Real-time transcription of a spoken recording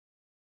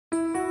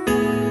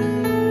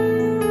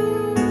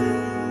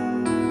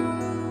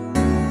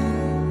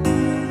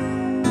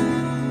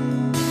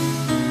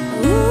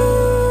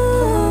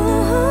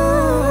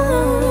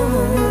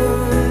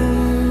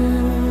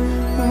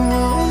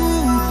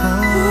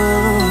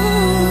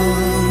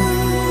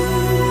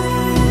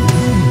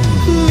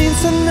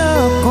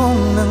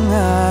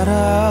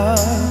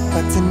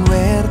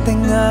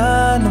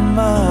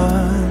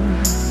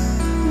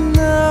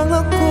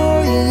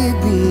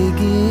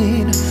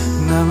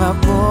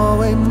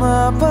ako ay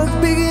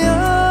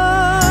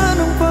mapagbigyan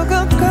ng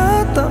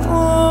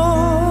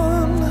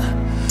pagkakataon,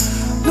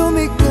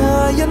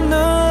 lumigaya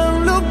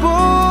ng lubos.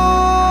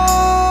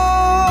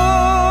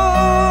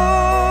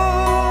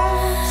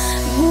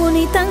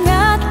 Ngunit ang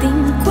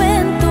ating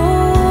kwento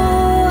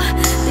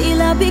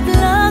tila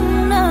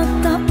biglang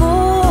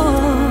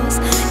nagtapos.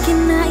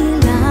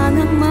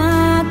 Kinailangang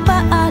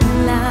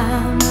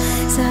magpaalam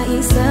sa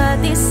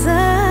isa't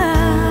isa,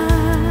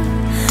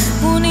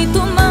 ngunit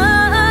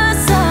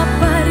umaasa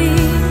pa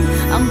rin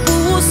ang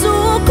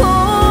puso ko,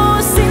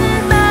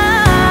 sinta,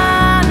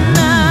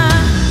 na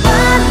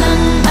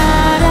balang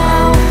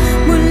araw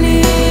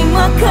muling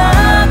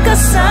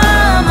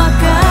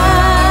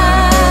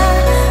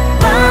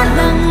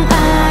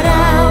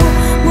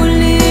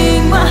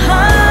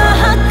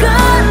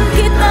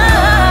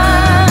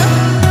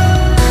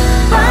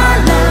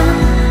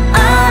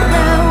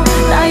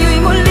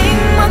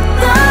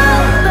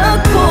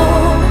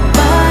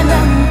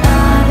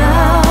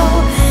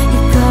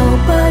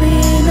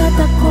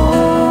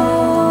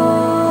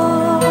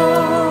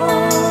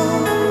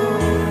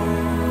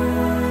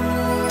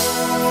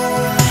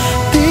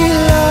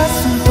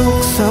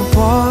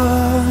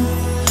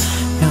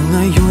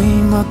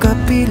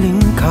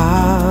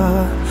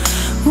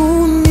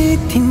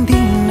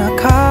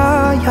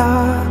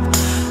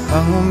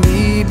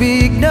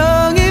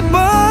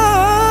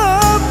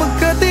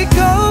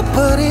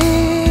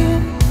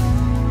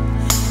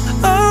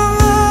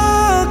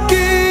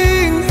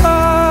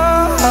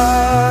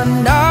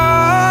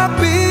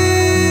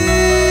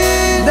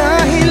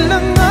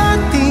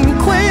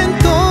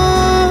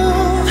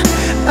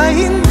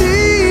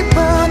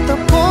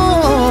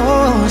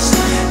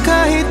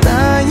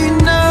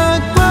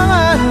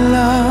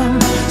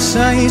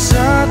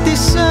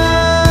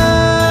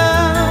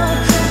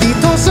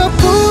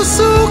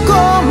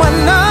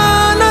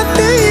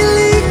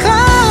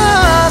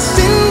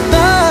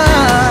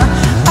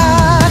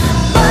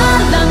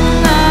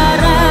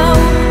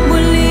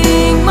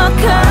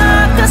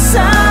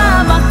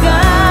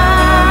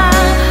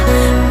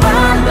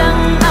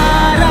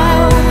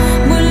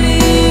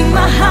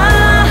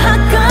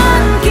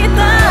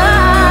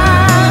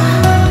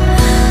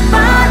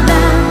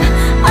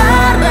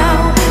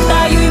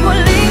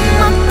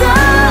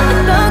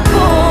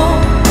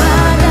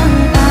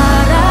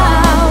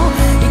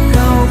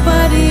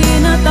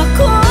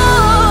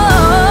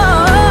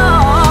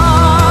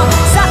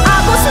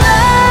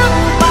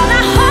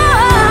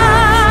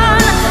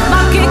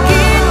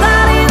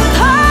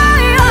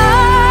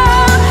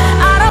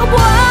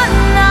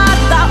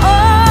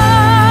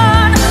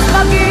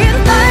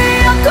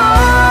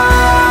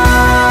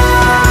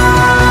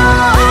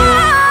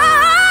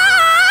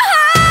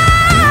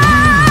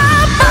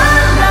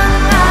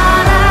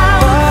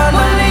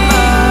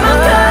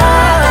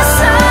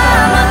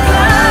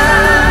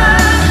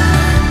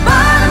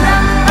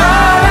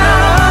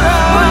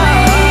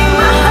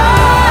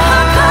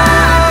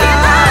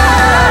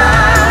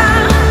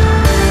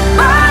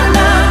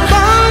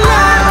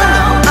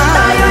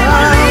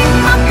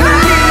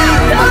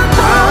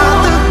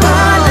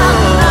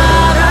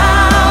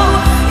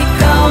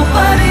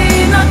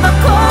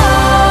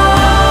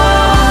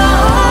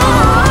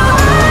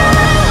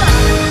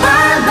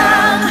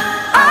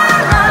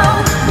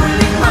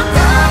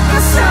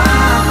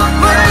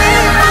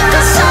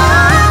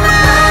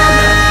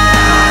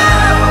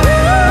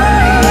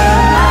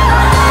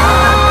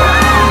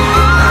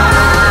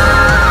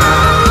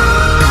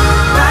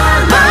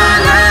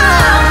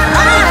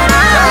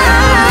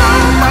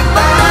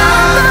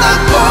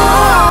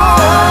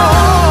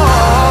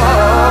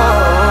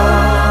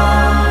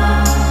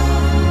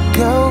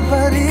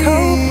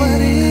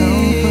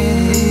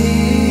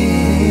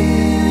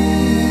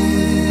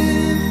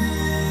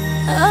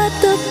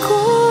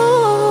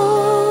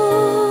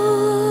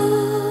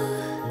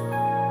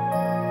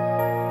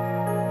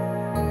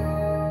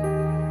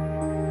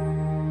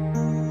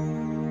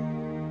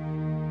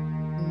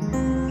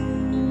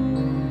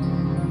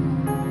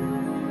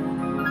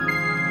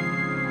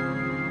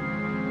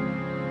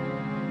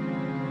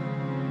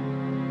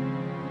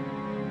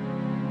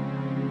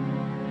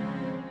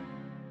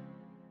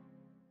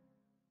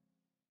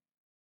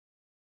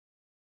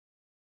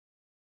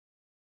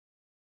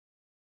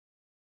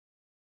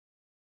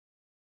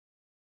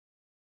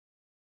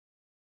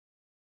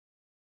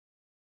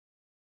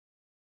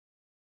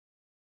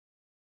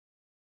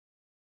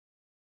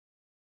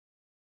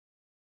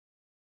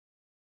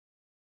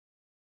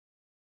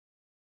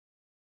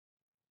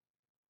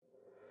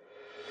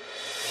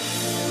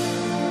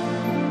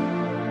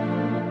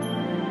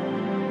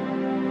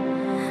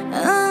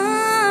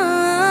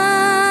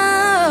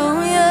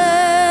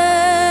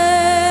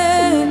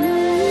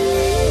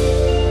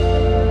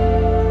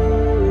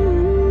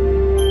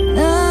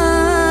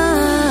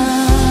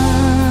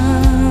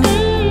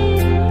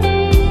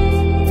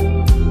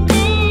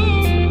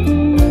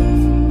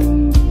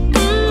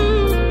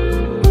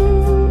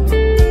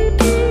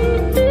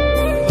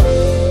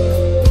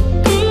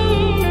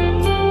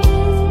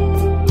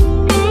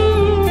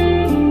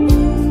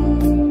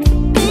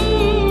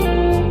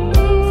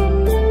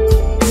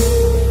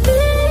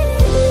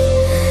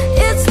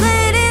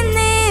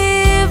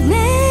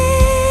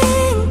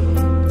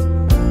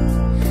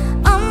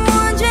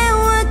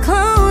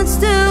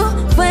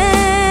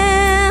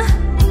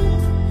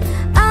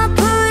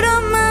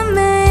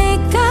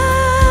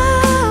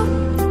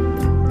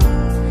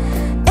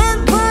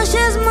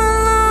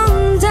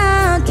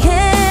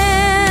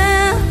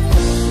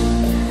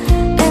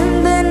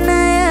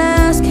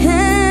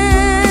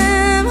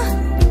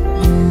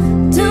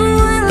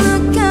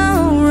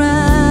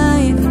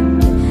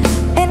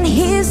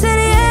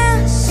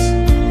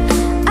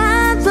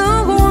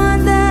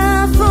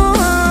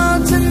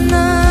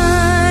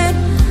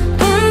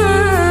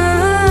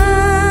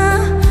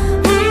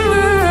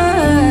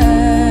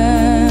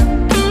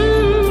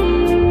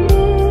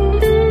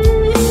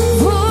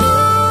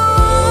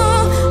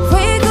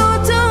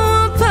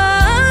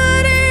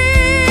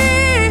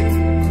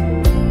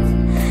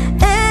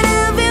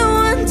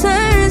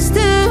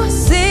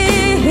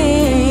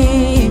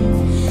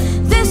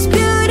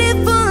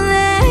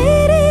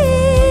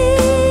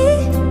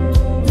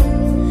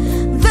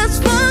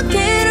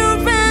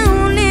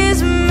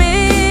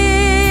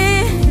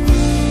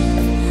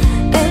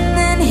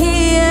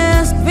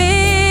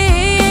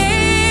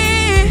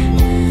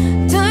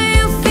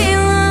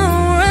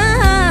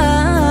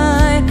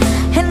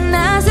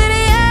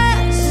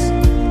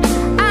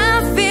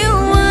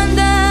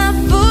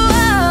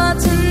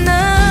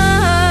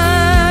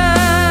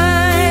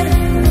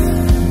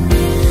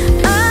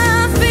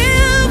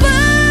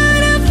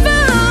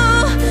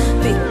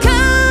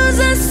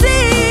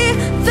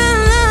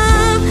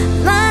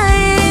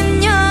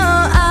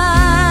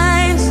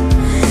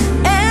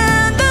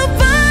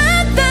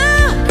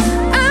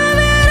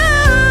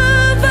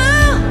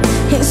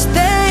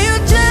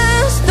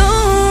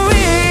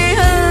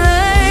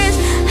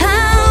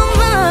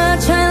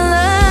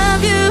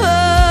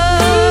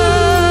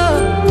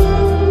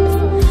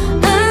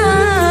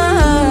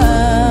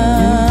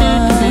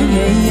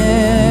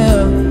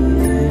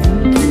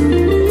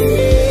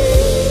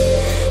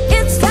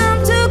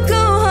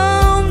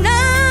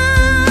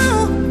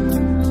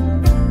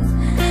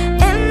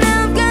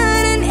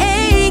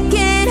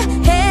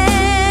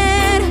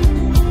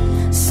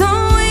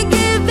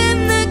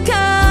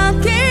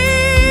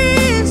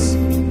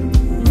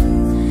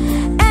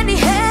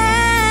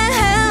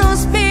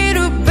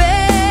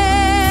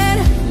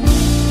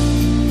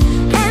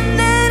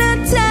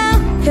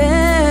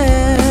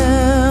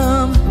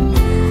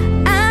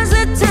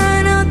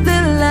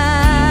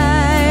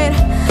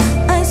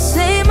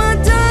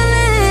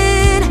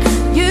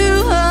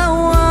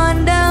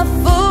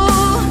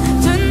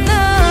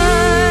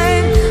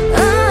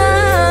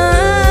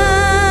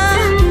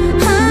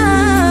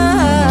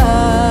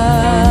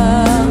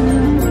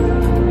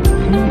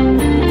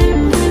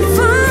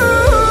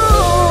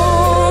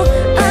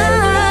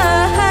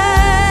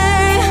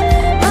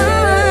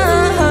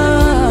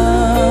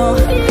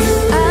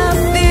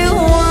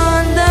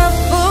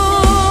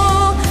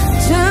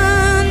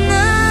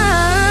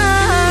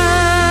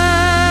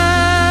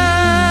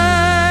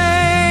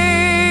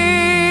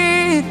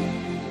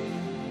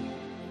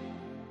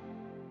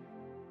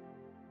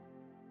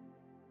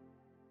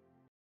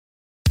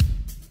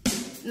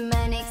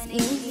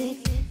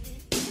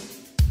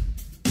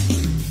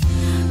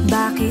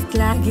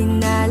lagi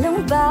na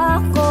lang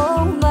ba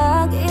akong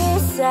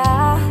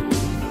mag-isa?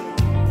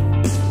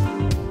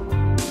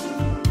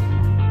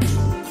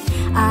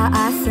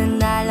 Aasa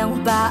na lang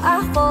ba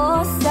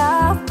ako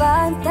sa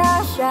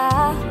pantasya?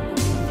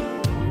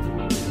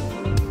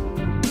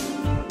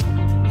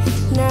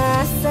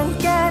 Nasaan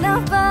ka na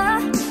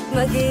ba?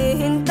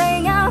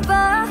 Maghihintay nga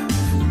ba?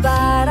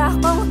 Para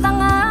kong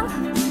tangang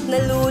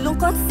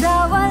nalulungkot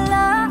sa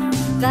wala.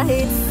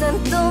 Kahit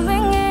saan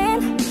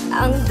tumingin,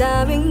 ang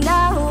daming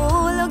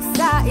nahulog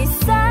sa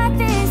isa't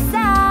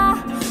isa.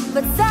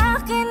 Ba't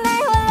sa'kin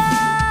ay wala?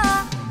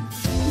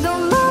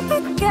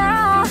 Lumapit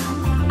ka,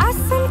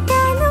 asan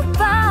ka na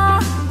ba?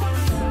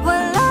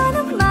 Wala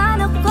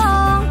naman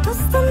akong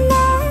gusto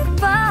na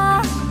iba.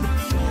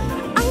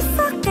 Ang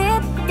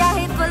sakit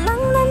kahit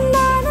walang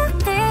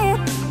nananakit.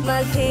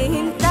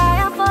 Maghihintay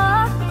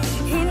ako,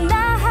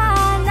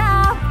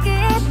 hinahanap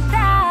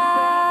kita.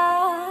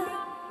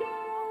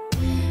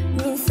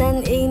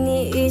 Minsan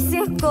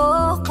iniisip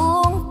ko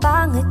kung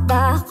pangit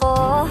ba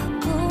ako,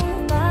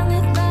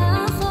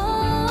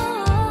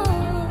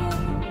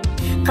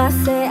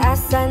 kasi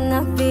asan na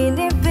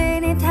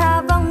binibinit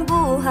habang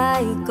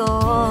buhay ko.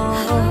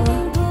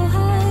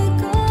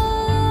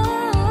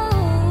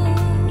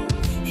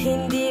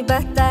 Hindi ba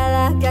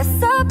talaga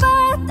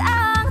sapat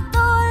ang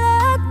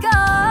tulad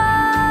ko?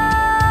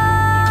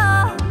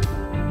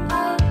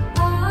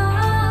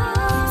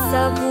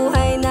 Sa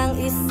buhay ng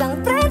isang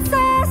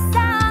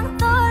prinsesang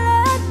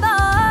tulad mo.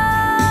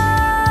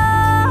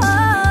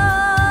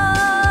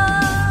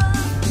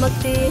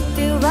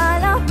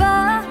 Magtitiwala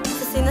ba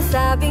sa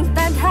sinasabing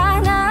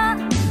tadhana?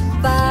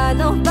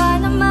 Paano ba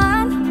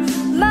naman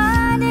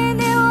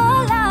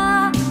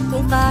maniniwala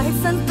kung kahit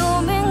saan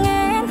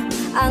tumingin,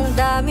 ang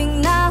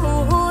daming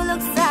nahuhulog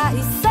sa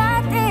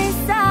isa't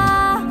isa?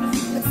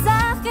 At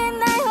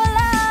sa'kin ay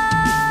wala.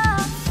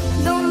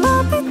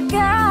 Lumapit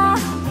ka,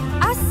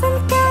 asan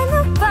ka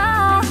na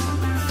ba?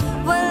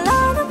 Wala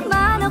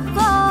naman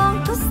akong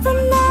gusto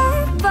na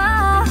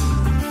iba.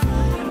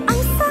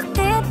 Ang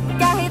sakit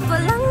kahit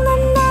walang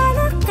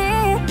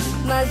nananakit.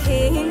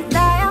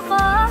 Maghihintay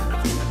ako,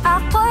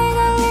 ako'y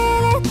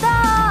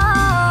nalilito.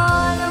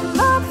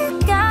 Lumapit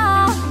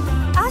ka,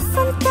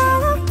 asan ka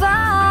na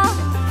ba?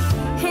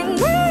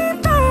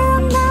 Hinihintay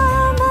lang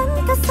naman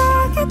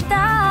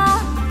kasakita.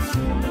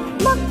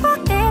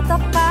 Magpakita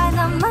ka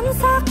naman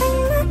sa'king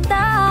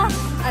mata.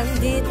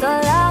 Andito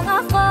lang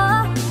ako,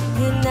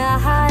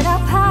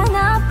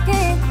 hinahanap-hanap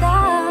kita.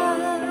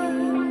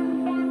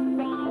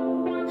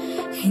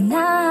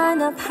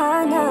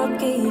 Hinahanap-hanap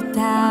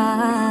kita.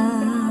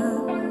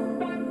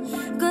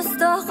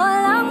 Gusto ko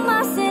lang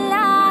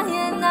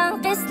masilayan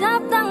ang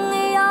kislap ng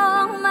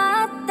iyong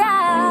mata.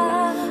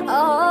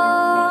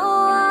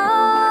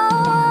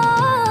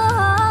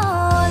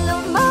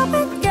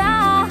 Lumapit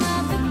ka,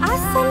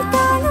 asan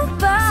ka na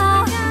ba?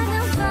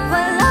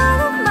 Wala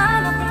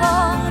naman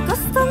akong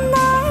gusto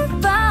na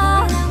iba.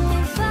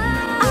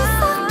 Ang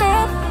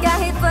sakit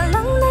kahit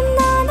walang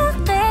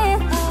nananakit.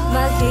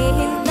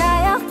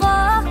 Maghihintay ako,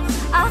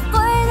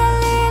 ako'y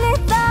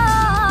nalilito.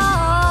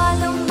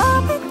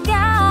 Lumapit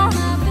ka,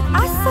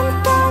 asan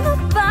ka na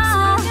ba?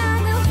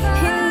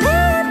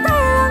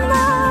 Hinihintay lang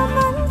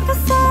naman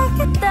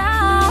kasakita.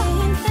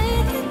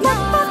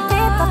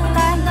 Magpakita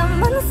ka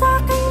naman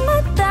sa'king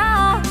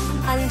mata.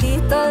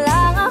 Andito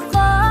lang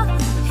ako,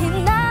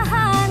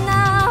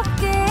 hinahanap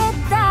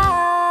kita.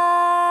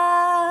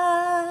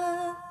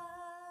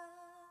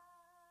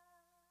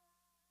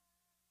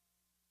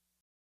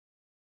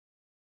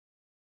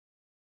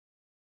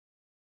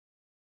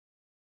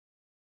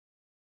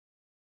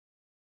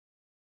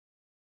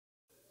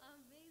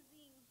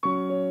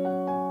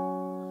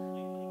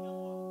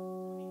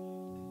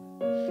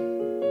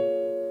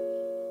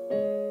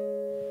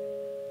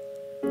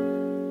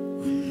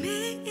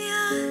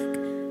 Umiiyak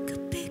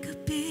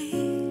gabi-gabi,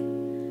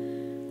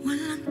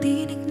 walang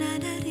tinig na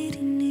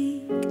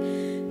naririnig.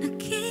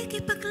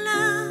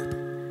 Nakikipaglab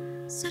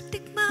sa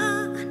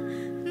digmaan,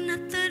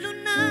 natalo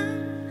na.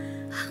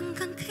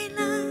 Hanggang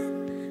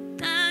kailan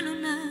talo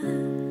na,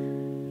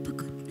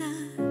 pagod na.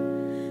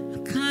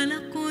 Akala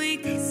ko'y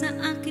kaysa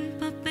akin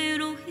pa,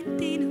 pero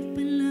hindi na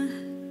pala.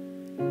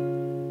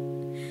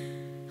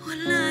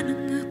 Wala na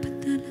nga pa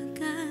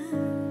talaga.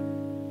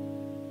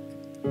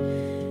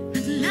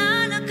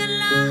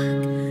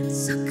 Naglalagalag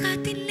sa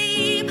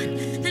katiliman,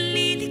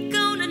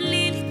 naliligaw,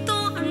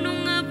 nalilito. Ano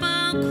nga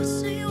ba ako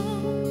sa'yo?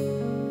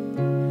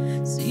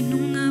 Sino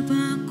nga ba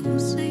ako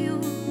sa'yo?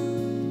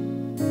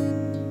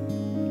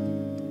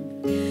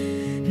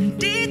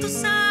 Dito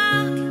sa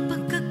aking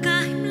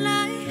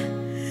pagkakahimlay,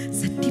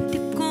 sa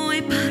dibdib ko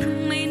ay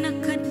parang may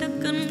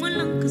nakadagan.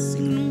 Walang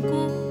kasing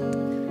lungkot,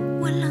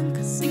 walang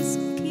kasing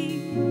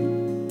sakit.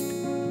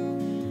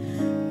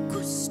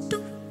 Gusto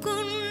ko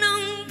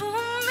nang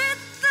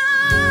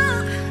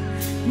bumitaw,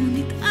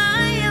 ngunit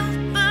ayaw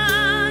pa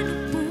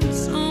ng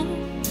puso.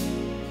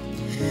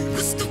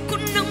 Gusto ko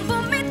nang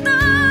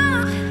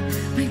bumitaw,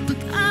 may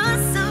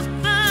pag-asa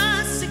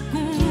pa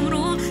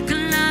siguro.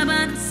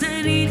 Kalaban sa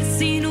sarili,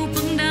 sino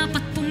pang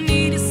dapat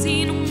pumili?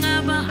 Sino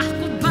nga ba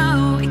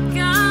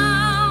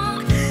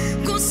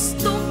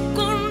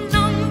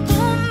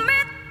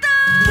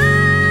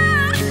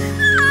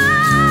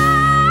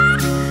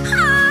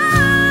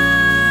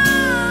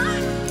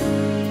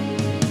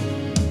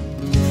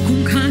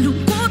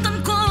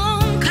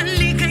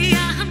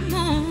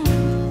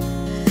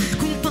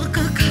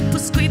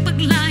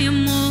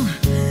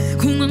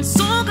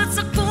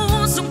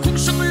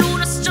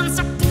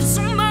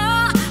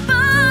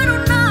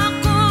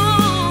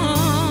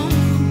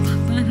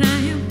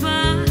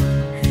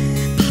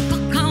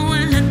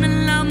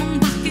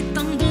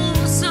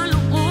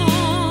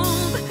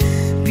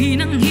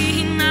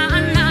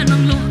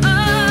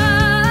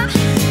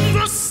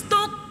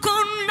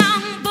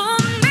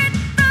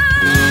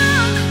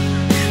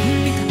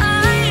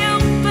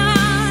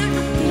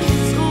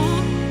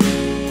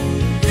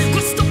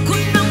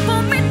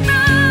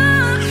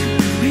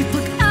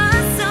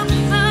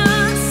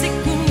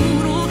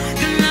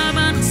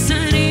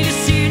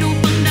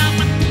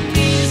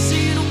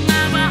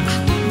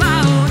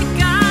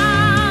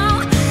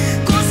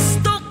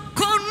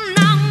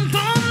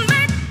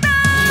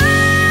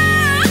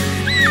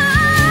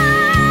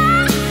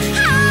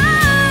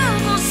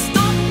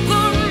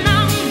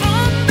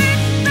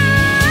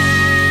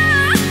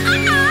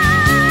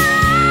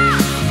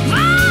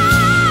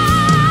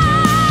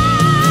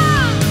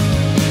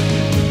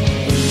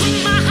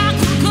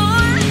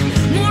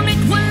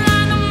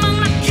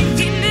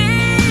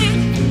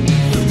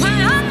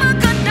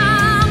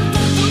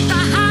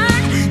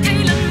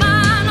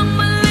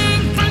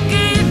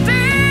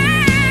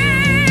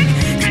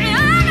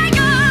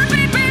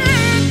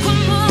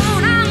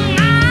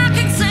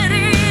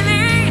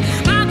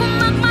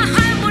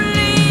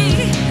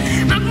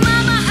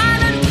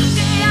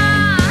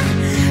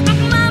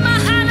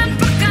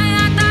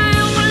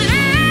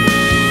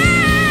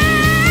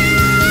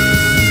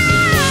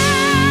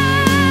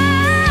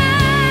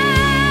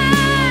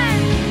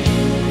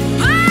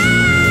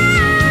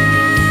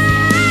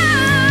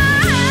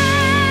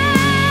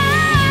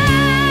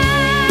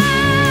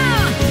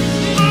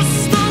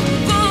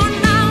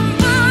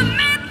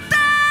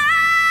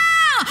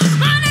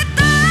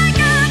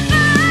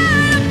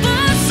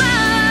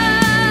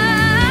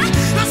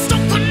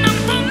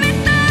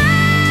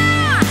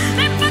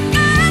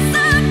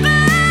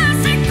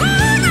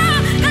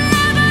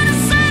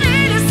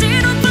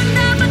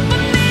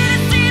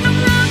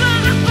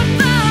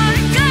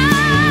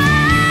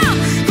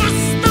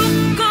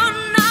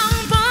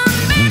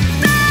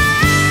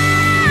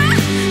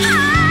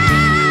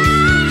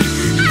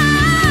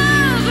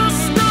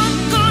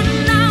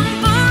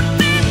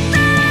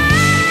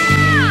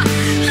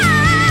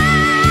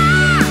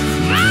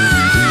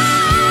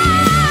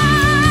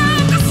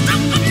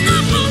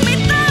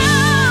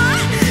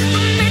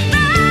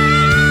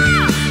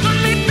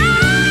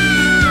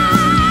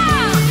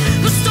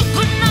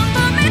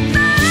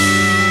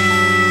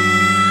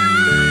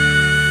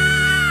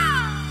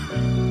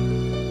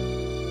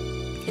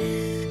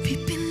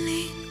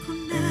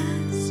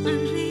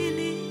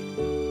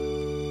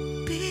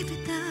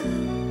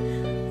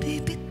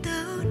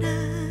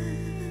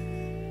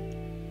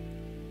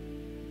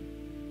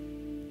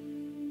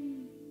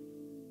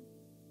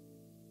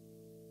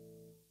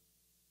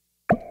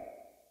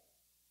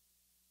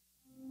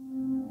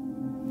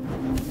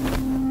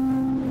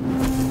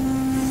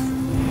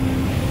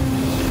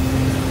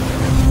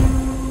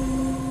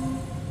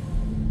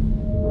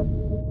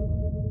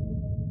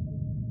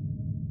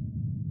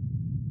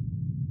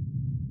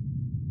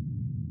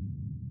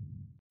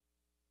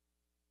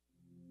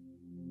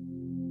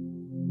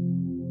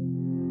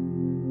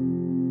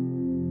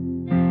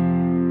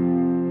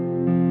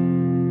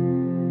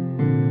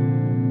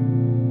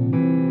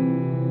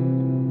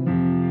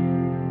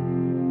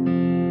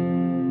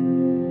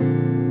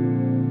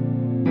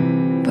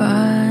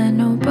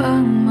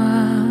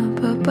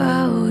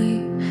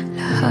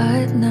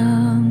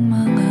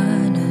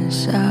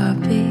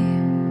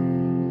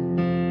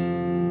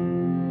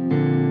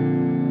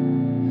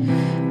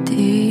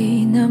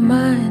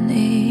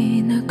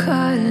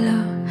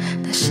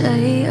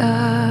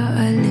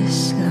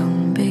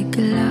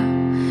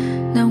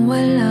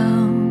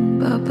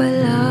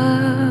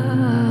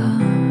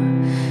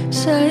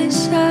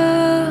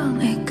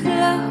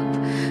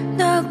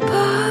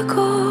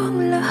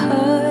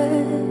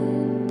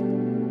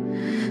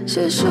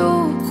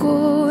puso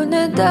ko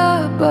na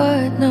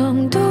dapat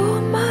nang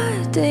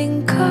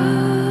dumating ka.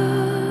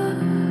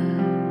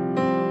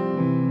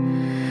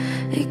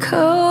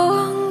 Ikaw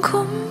ang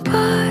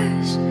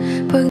kumpas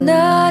pag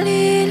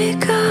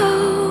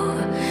naliligaw.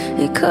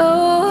 Ikaw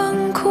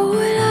ang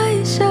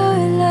kulay sa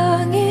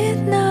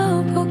langit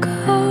na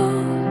bagaw.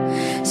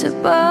 Sa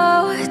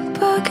bawat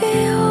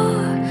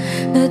bagyo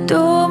na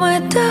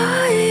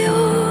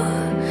dumadayo,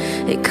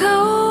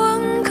 ikaw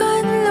ang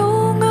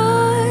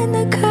kanlungan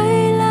na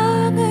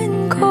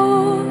kailangan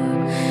ko.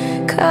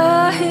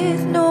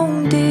 Kahit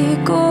nung di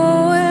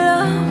ko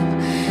alam,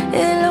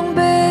 ilang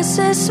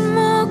beses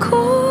mo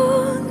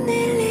kong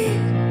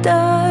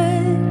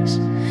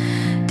niligtas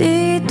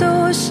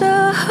dito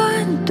sa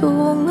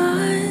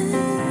handungan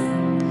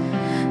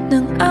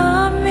ng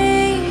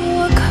aming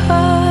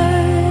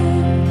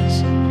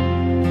wakas.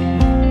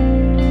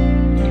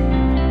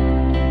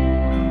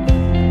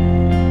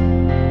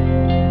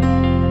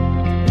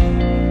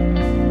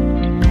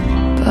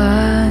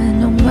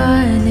 Paano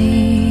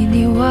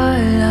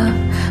maniniwala,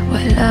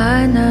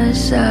 wala na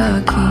sa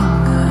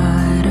aking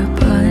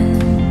harapan.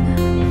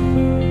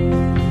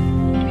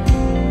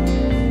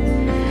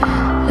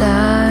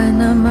 Wala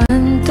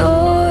naman to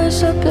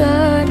sa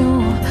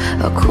plano,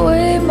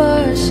 ako'y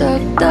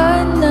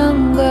masaktan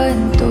ng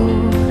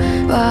ganito.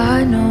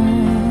 Paano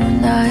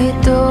na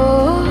ito?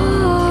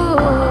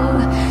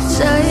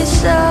 Sa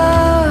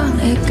isang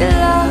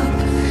iglap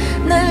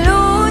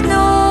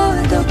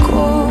nalunod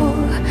ako,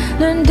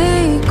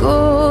 nandi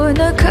ko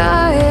na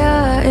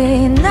kaya,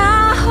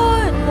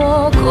 inahon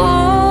mo ko.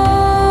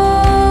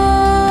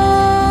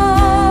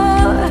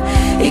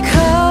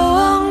 Ikaw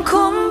ang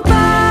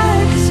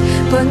kumpas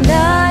pag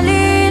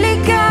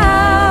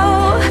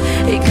naliligaw.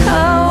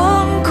 Ikaw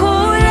ang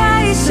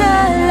kulay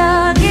sa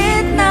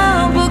langit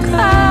na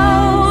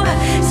bughaw.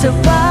 Sa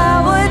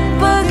bawat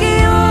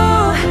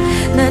bagyo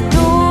na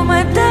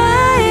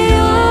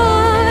dumadayo,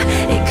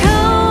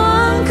 ikaw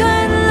ang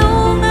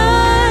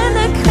kanlungan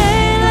na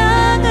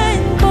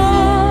kailangan ko.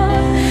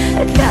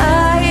 At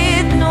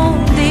kahit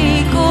nung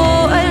di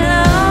ko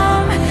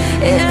alam,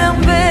 ilang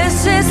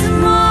beses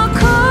mo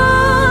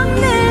kong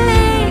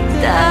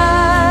niligtas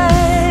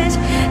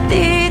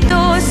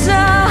dito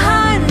sa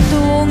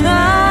handungan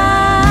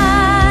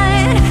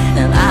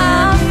ng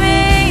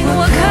aming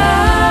wakas.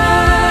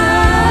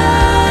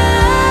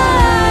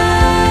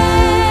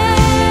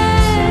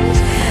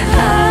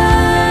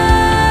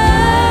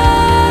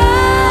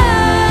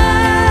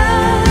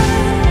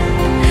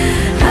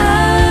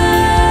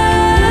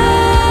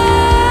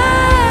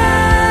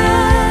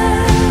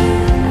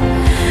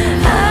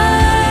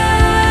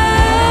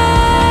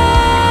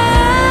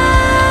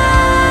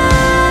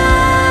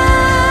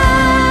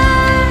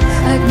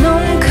 At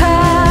nung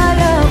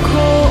kala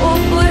ko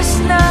ubos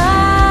na,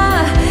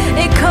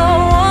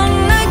 ikaw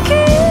ang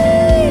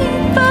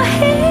naging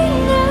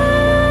pahinga.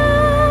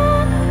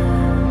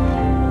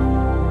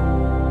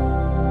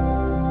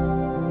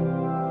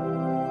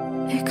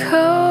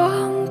 Ikaw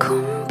ang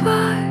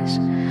kumpas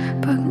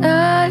pag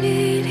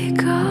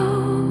naliligaw.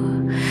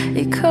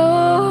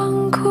 Ikaw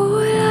ang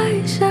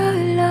kulay sa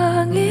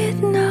langit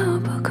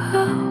na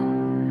bagaw.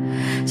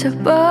 Sa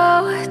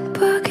bawat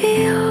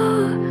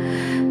bagyo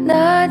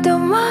na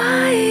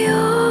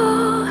dumayo,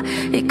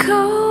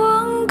 ikaw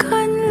ang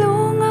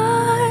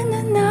kanlungan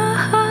na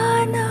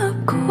nahanap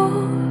ko.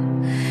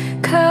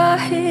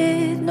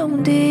 Kahit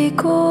nung di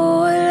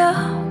ko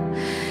alam,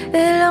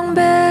 ilang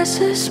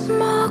beses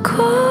mo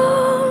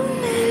kong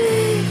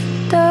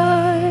niligtas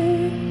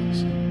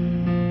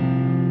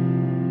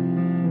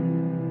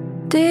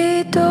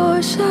dito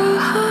sa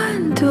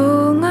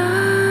handungan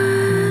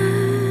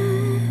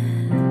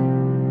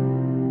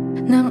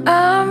ng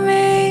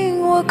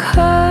aming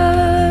wakas.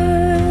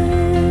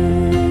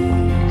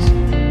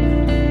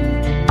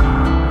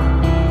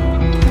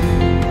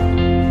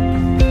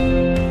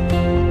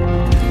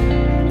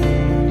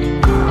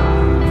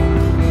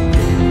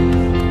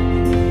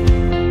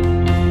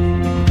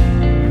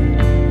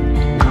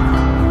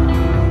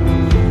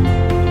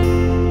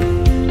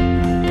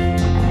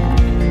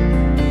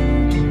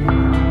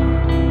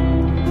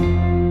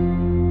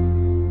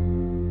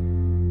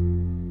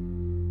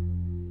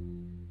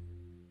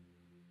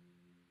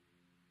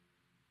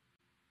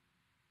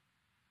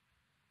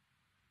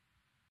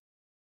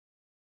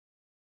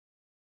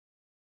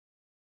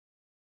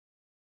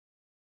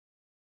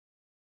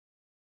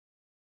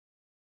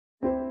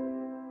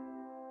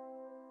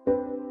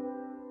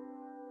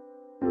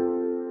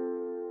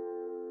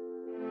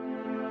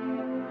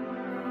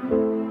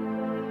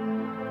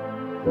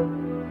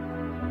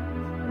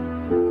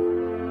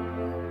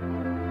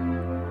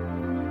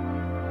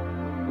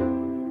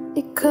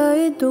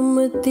 Ika'y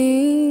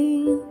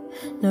dumating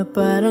na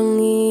parang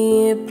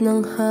ihip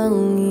ng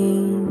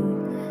hangin.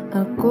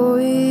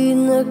 Ako'y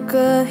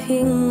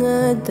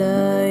nakahinga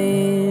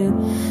dahil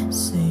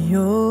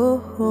sa'yo.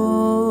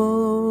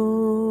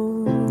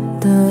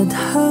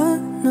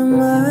 Tadhana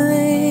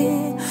may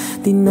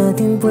di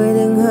natin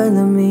pwedeng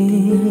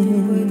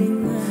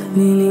halamin.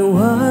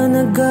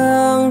 Liliwanag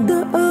ang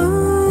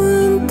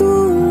daan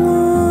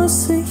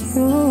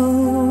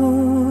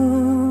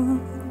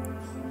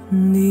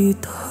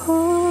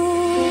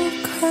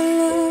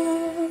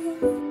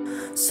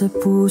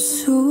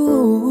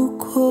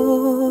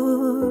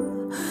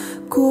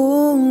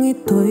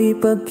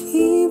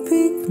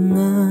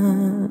na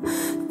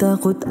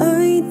takot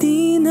ay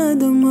di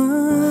nadama.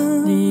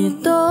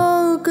 Dito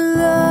ka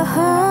lang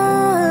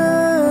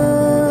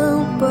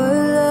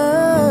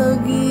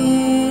palagi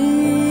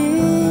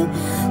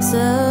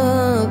sa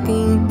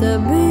aking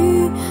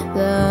tabi,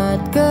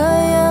 lahat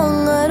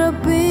kayang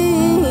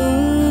harapin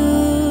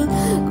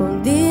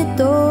kung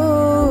dito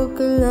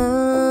ka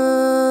lang.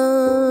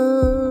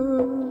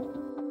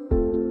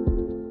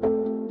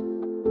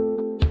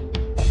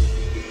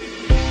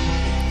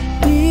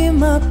 Di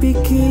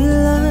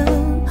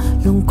mapigilan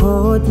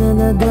lungkot na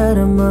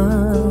nadarama,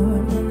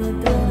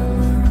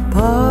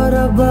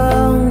 para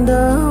bang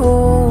the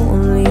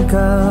only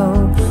ikaw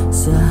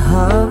sa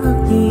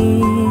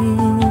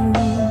akin.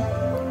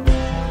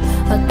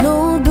 At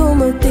nung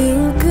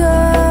dumating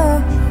ka,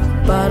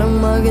 parang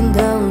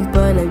magandang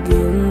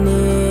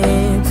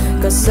panaginip,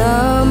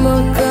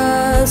 kasama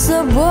ka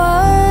sa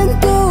buwan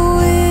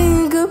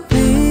tuwing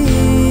gabi.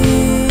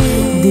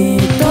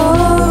 Dito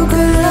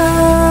ka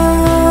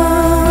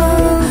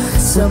lang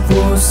sa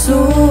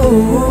puso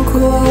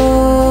ko,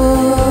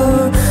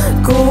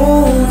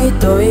 kung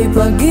ito'y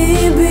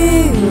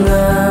pag-ibig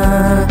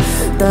nga,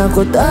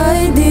 takot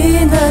ay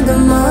di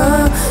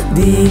nadama.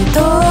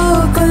 Dito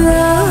ka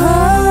lang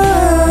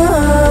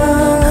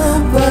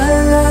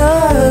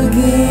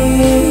palagi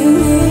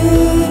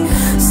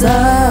sa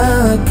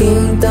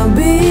aking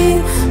tabi,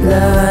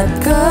 lahat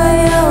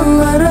kayang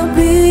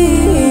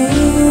harapin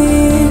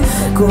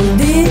kung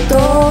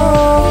dito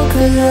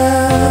ka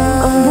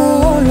lang. Ang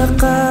buong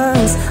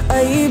lakas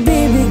ay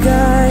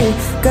ibibigay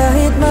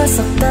kahit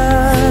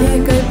masaktan,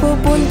 Ika'y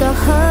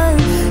pupuntahan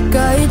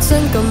kahit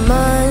saan ka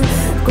man,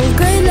 kung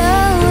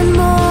kailangan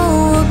mo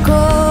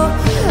ako,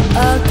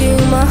 aking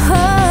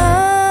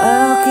mahal,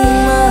 aking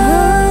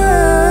mahal.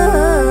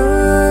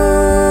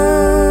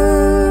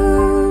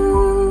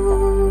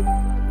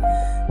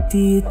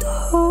 Dito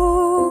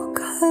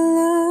ka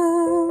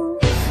lang.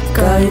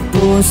 Kahit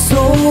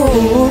puso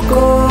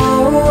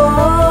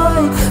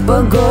ko'y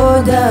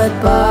pagod at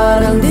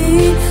parang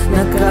di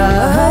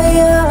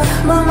nakahaya,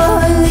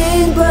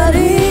 mamahalin pa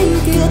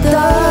rin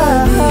kita.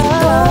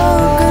 Dito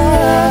ka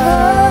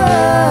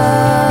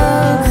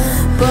lang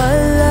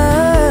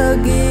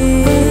palagi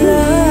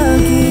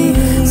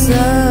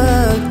sa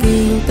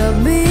aking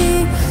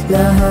tabi,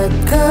 lahat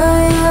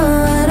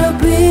kayang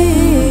harapin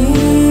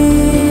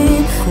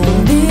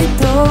kung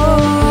dito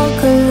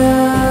ka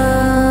lang.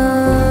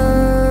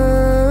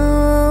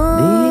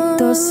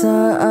 Dito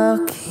sa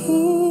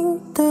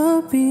aking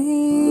tabi,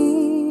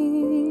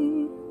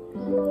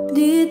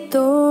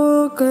 dito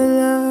ka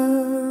lang.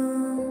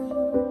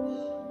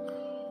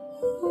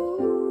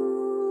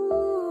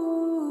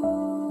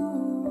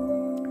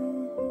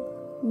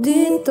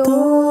 dito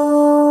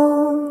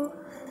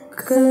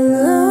ka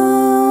lang.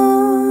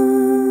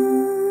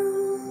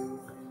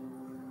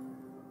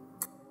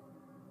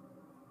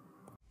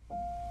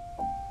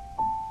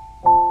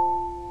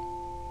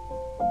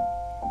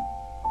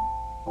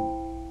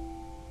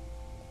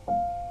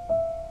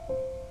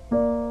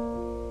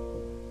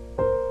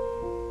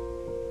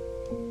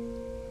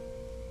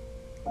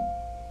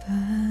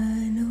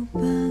 Paano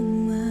bang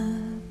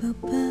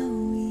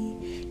mababawi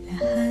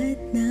lahat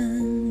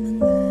ng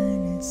mga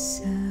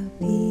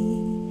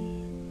nasabi?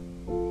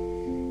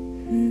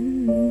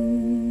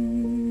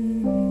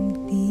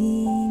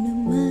 Di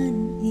naman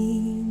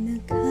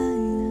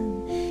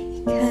inakalang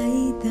ika'y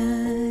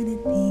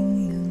darating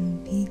lang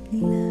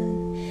bigla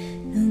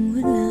nang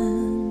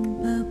walang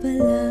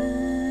babala.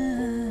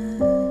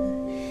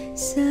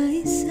 Sa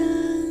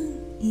isang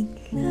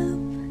iglap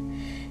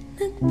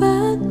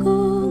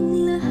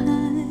nagbagong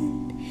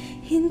lahat,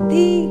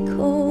 hindi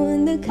ko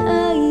na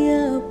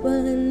kaya pa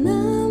na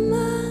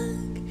magpanggap.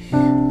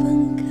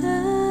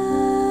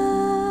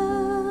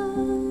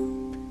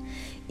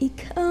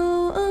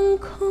 Ikaw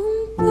ang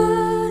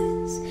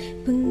kumpas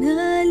pag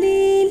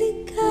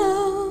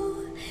naliligaw,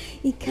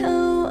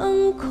 ikaw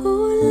ang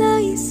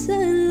kulay sa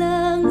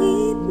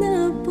langit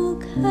na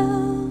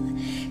bughaw.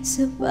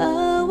 Sa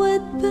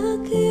bawat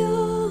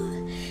bagyo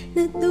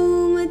na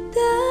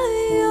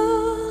dumadayo,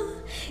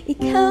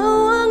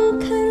 ikaw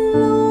ang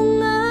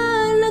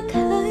kanlungan na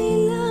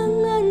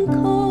kailangan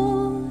ko.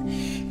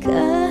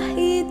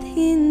 Kahit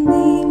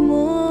hindi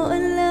mo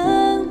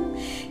alam,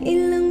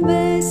 ilang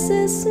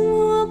beses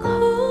mo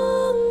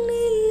akong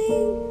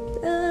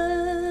niligtas.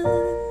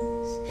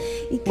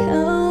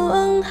 Ikaw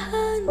ang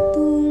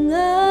hantungan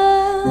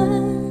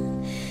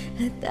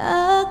at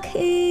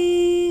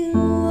aking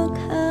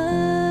wakas.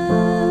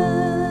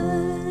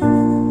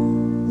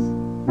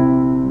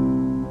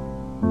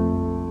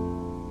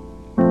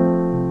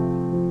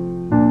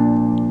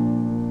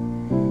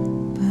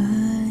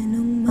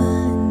 Paanong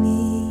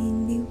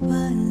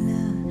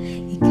maniniwala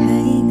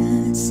ika'y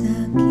nasa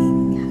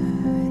aking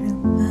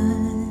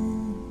harapan?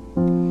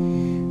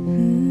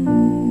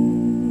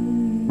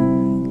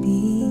 Di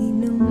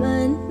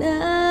naman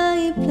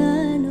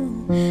naiplano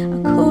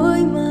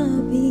ako'y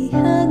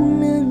mabihag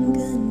ng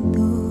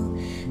ganito.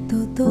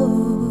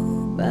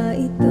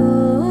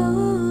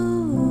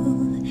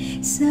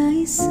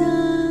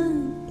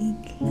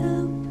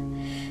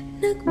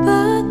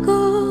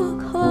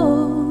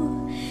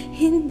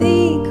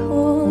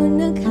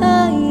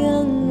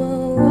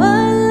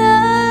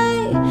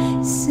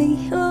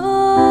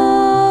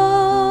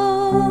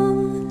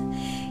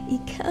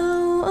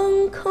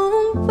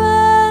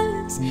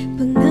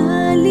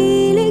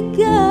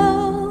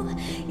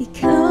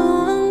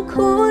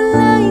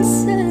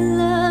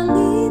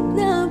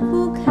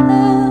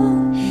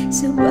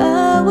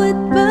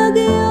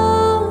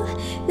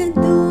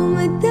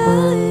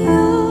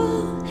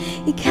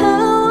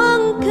 Ikaw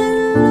ang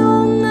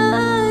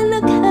kalungan na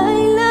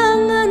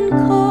kailangan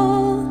ko.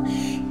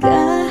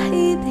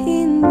 Kahit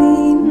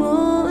hindi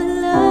mo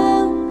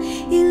alam,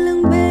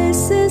 ilang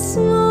beses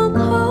mo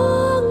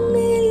kong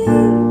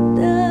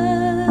niligtas.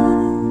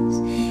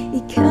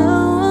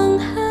 Ikaw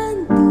ang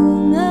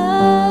handungan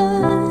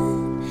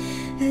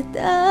at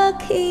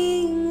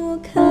aking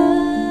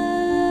wakas.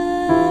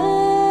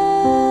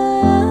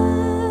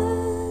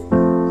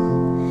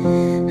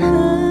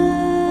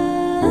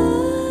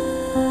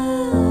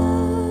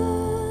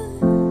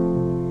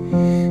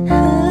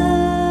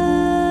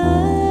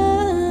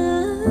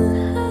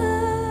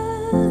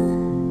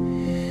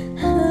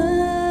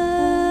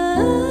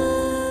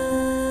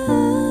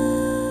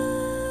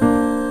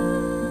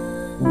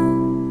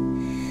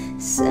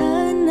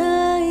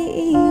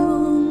 Sana'y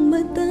iyong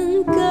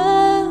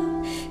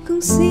matanggap kung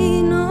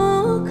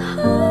sino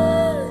ka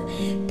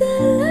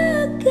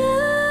talaga.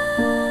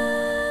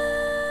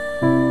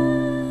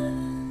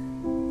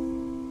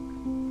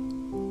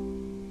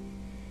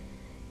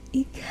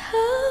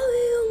 Ikaw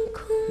yung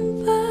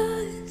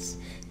kumpas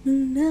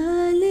nung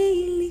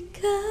naliligaw,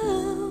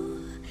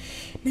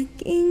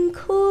 naging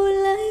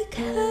kulay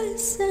ka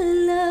sa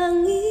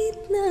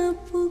langit na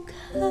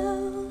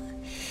pugaw.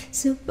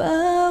 Sa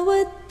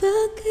bawat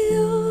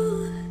bagyo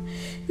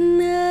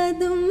na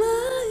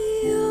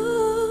dumayo,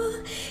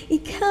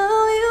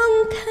 ikaw yung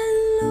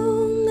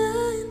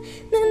kalungan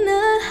na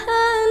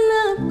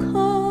nahanap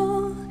ko.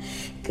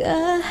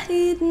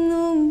 Kahit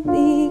nung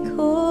di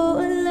ko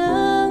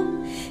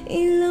alam,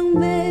 ilang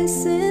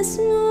beses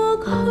mo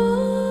ko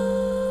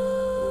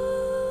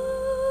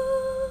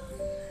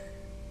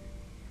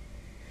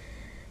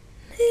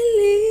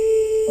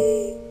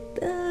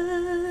niligtas.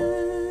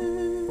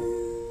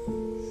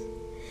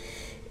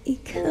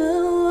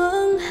 Ikaw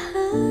ang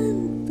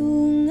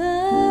handungan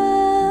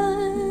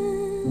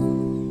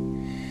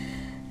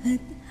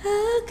at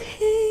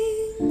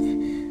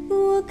aking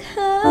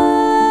wakas.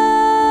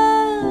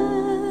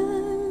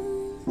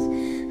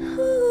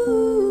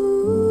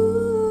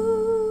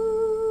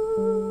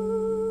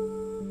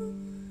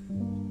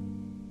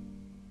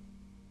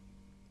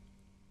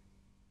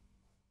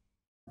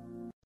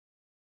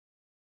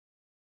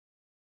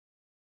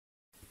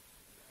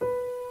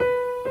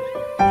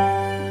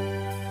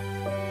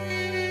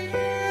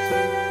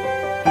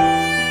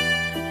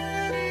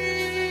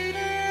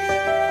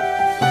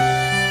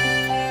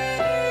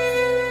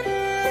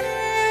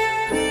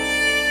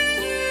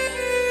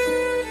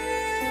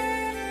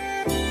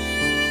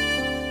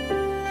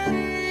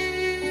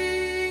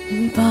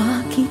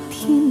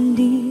 Bakit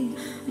hindi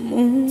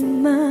mo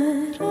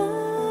maramdaman?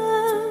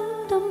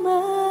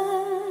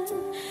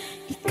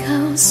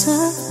 Ikaw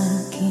sa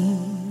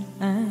akin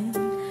ay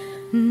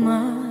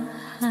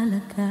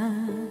mahalaga.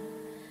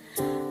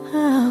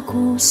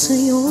 Ako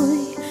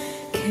sa'yo'y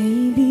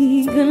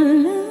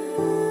kaibigan lang.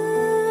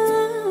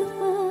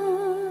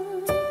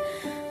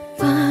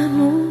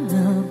 Paano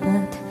nga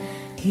ba't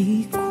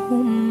di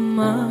ko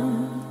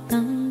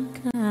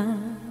matanggap?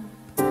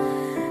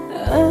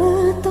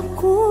 At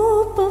ako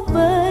pa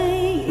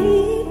ba'y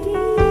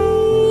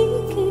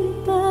ibigin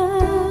pa?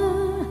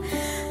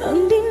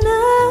 Ang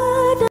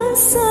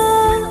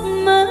dinadasal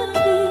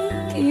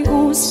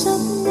makikiusap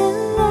na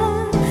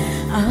lang.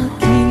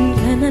 Akin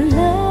ka na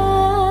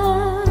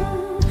lang,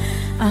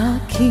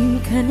 akin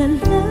ka na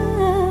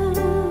lang.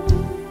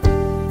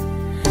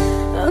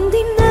 Ang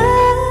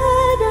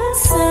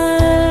dinadasal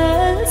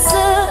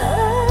sa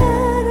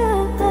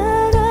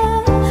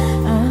araw-araw.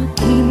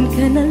 Akin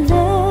ka na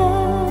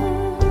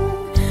lang,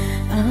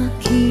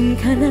 akin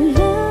ka na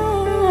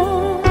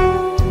lang.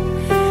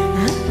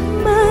 At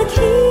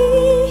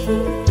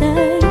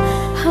maghihintay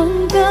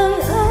hanggang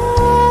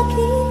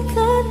akin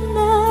ka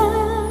na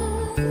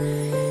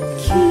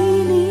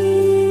kinig.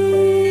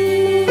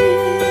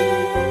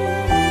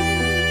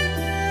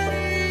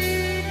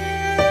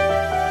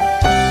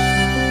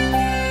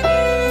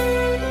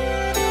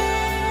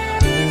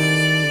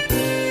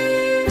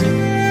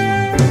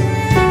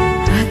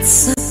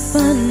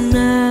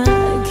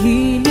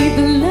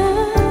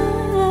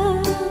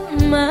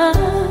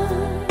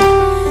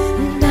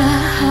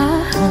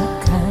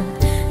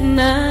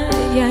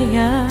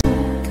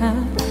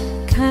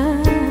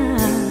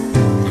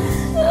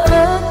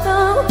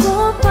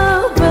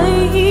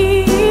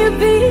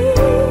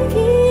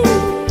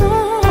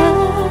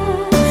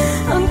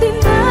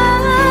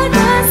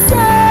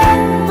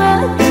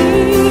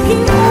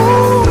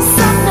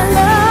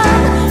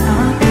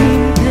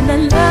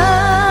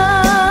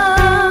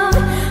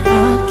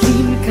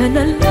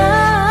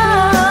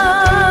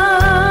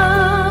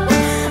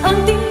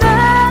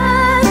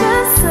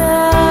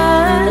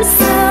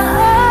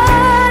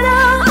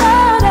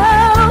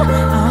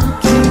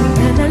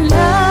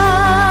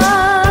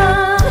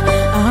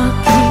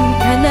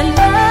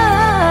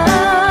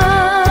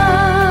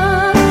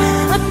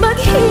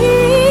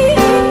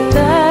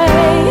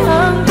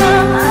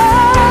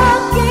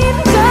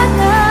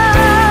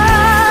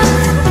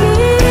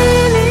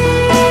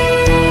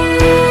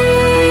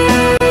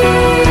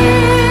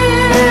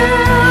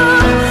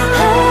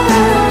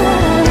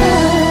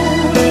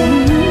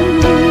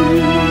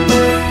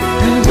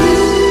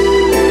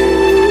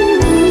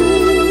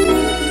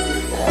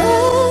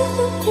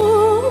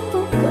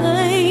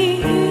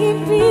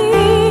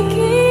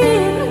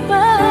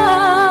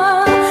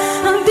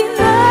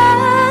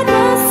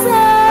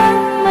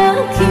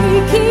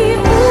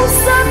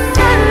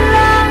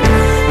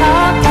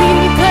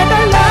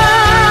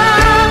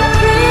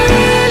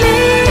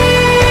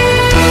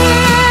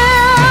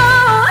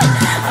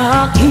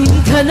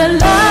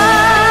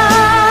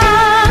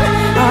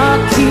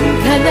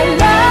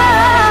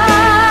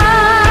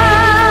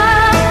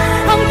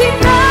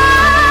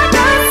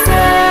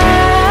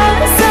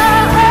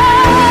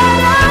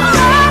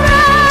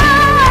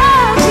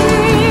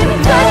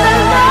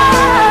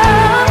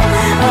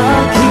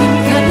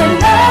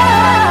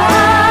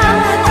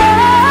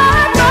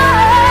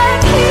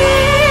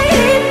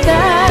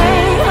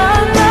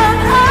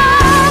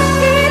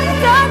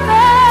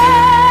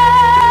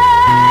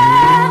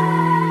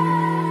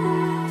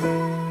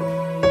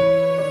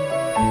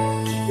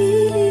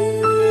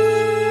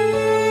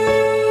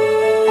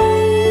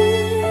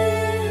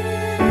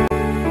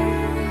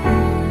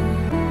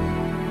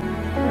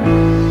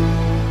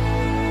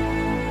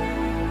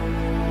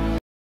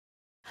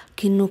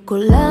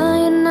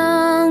 Kinukulayan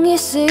ang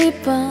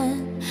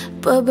isipan,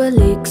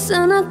 pabalik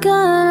sa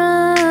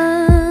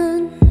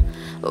nakaraan.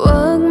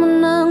 Huwag mo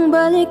nang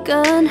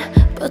balikan,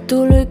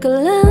 patuloy ka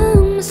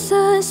lang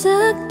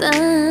masasaktan.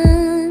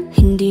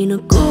 Hindi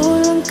na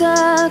kulang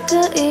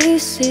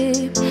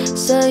kakaisip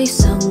sa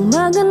isang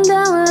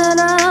magandang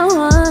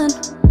larawan.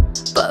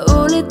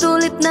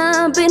 Paulit-ulit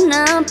na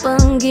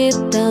pinapanggit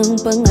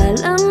ang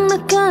pangalang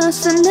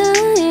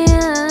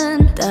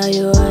nakasanayan.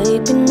 Tayo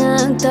ay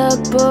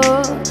pinagtagpo,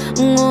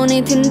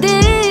 ngunit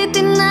hindi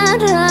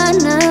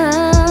tinarana.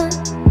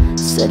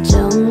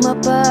 Sadyang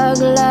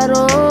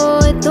mapaglaro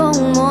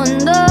itong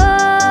mundo.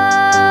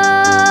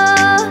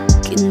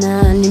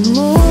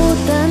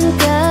 Kinalimutan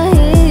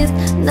kahit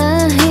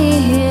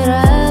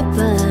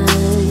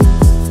nahihirapan,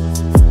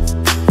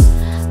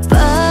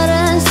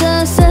 para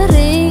sa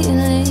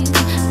sariling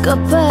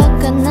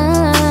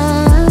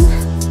kapakanan.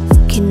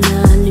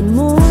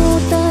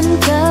 Kinalimutan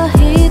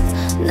kahit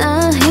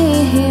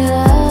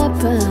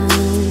nahihirapan,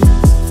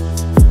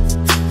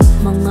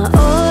 mga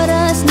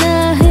oras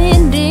na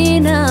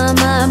hindi na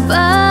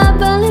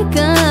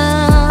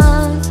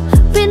mababalikan.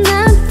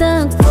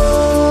 Pinagtagpo,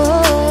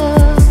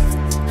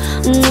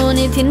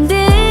 ngunit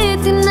hindi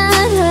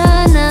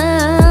tinarana.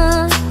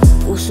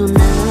 Puso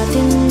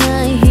natin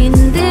ay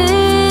hindi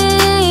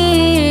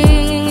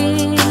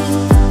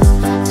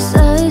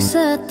sa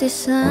isa't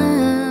isa.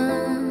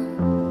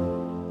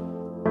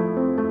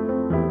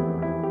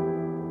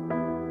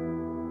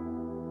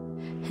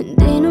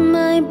 Hindi na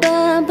may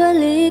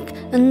babalik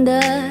ang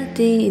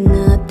dati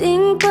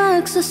nating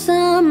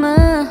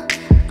pagsasama.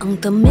 Ang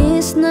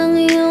tamis ng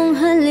iyong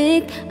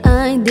halik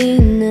ay di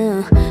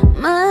na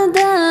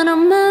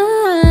madarama.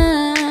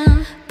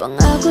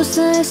 Pangako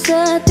sa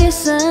isa't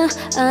isa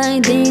ay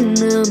di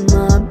na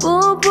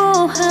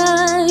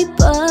mabubuhay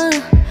pa.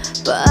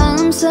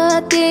 Paalam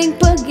sa ating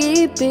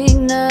pag-ibig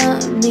na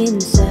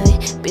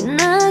minsa'y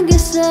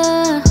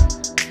pinag-isa.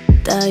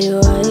 Tayo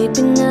ay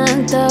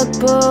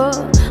pinagtagpo,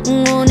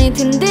 ngunit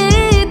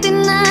hindi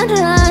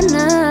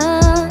tinarana.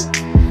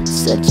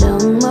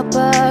 Sadyang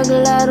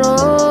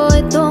mapaglaro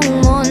itong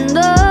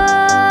mundo.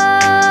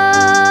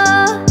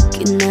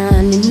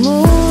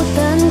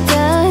 Kinalimutan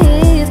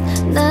kahit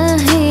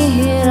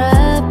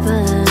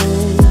nahihirapan,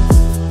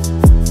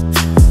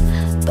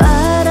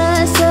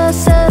 para sa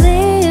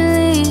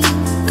sariling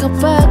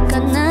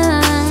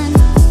kapakanan.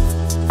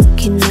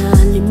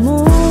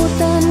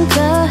 Kinalimutan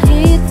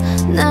kahit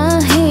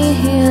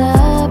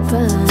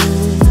nahihirapan,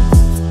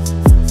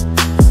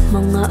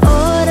 mga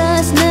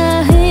oras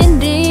na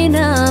hindi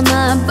na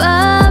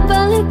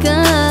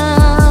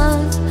mababalikan.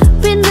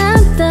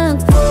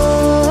 Pinagtagpo,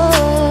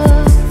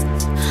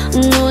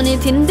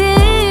 ngunit hindi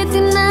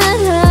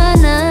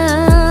tinarana.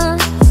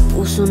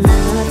 Puso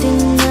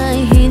natin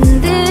ay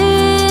hindi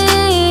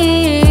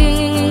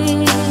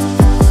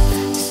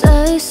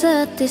sa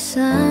isa't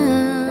isa.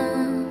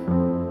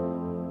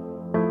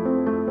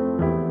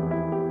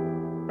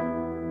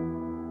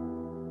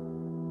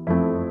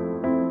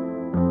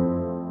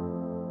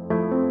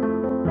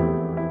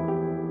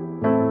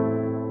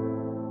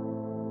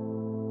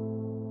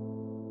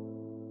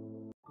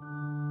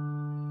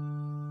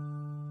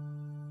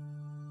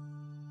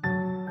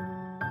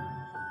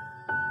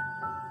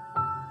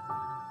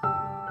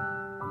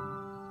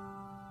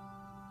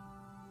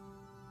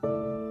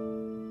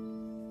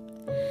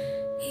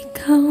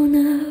 Ikaw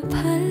na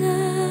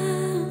pala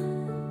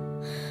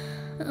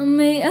ang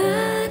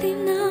may-ari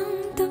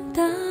ng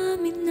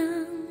damdamin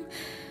ng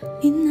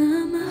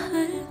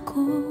minamahal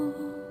ko.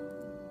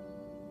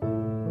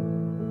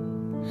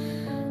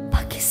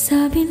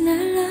 Pakisabi na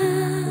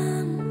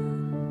lang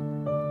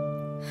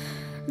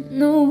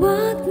na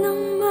huwag nang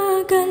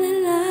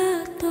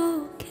mag-alala, at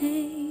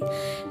okay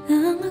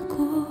lang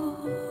ako.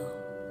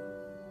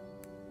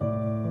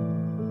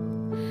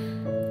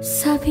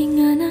 Sabi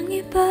nga ng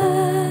iba,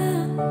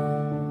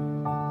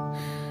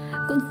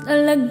 kung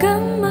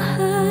talagang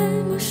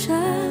mahal mo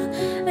siya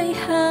ay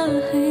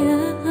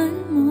hahayaan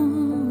mo.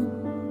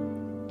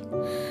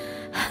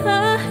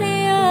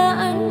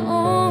 Hahayaan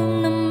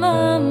mong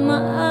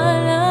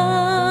namamaalam.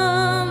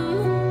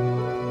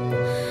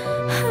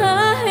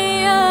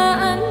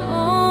 Hahayaan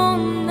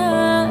mong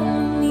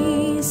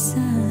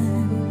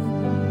namisan.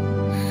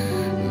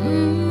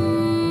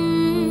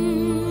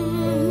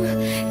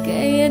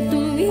 Kaya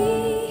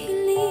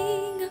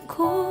tumihiling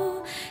ako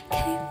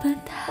kay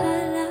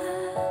Bathala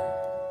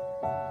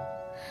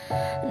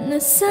na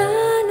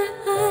sana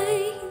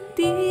ay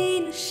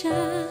hindi na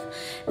siya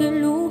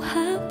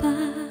luluha pa,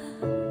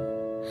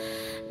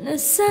 na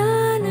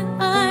sana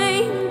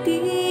ay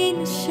hindi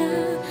na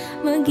siya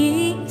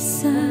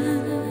mag-iisa,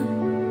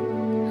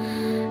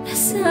 na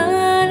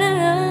sana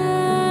lang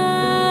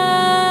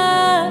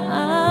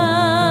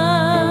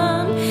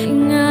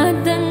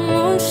ingatan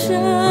mo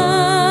siya.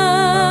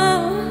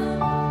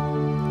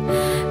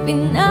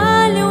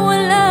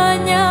 Pinaliwala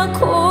niya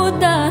ako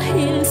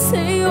dahil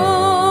sa'yo.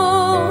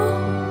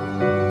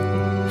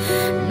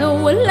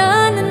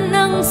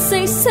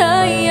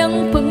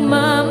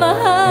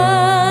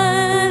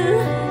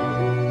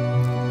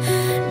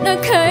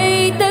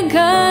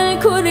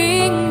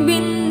 ring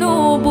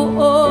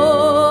binubuo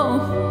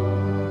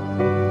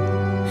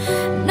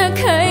na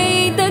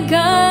kay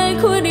tagal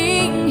ko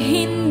ring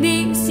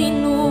hindi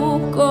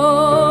sinuko.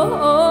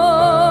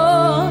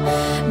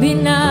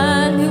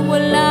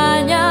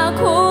 Binaliwala niya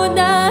ako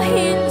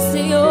dahil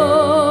sa'yo,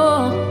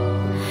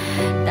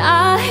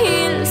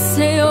 dahil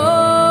sa'yo.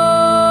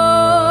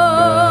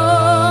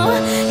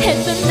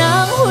 Ito na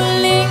ang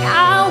huling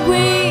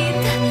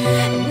awit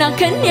na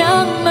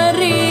kanyang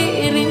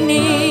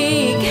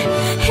maririnig.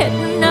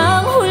 Ito na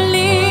ang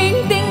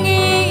huling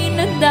tingin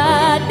na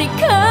dati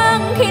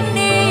kang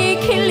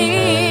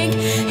kinikilig.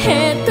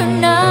 Ito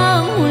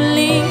na ang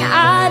huling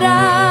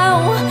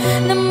araw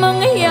na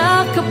mga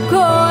yakap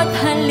ko't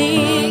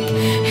halik.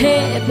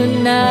 Ito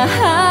na,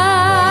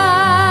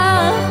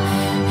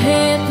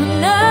 ito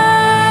na.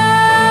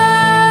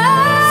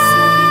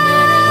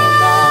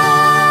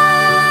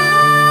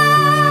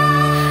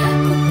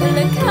 Kung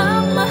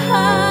talagang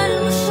mahal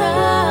mo siya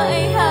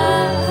ay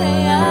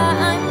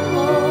hahayaan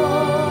mo.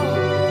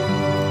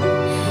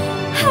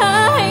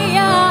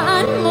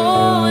 Hahayaan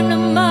mo na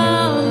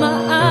mamaalam.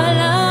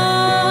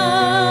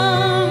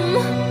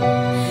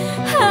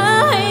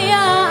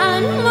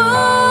 Hahayaan mo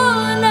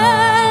na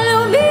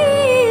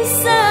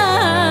lumisan.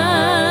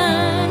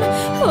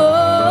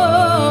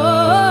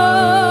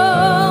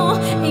 Oh,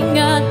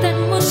 ingatan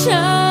mo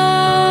siya.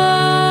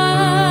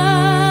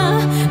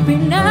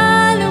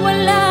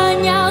 Binaliwala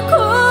niya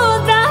ako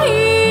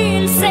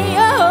dahil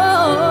sa'yo.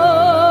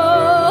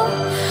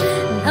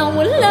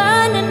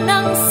 Nawala na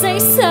ng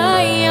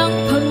saysay ang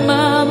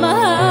pagmamahal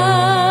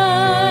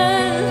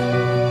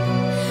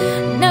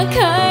na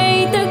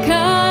kay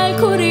tagal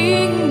ko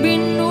ring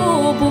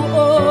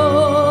binubuo,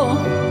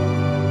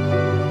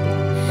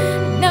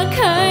 na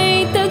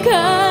kay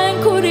tagal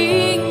ko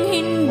ring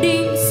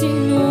hindi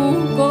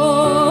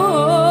sinuko.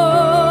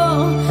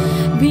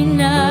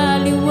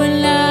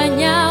 Binaliwala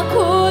niya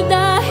ako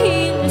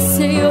dahil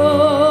sa'yo,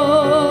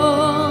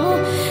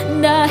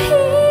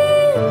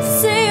 dahil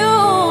sa'yo.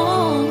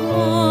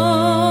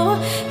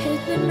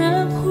 Ito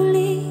na ang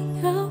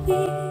huling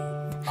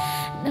awit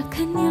na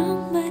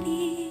kanyang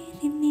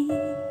maririnig.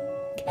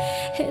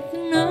 Ito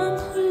na ang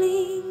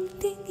huling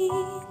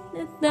tingin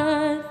na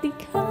dati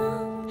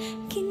kang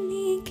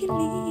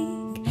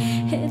kinikilig.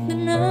 Ito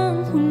na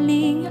ang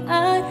huling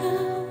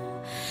araw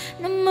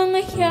na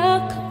mga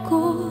yakap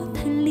ko't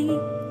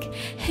halik.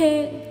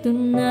 Ito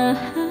na,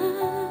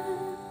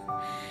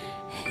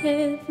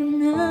 ito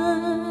na.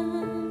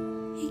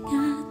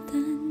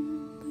 Ingatan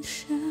mo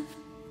siya.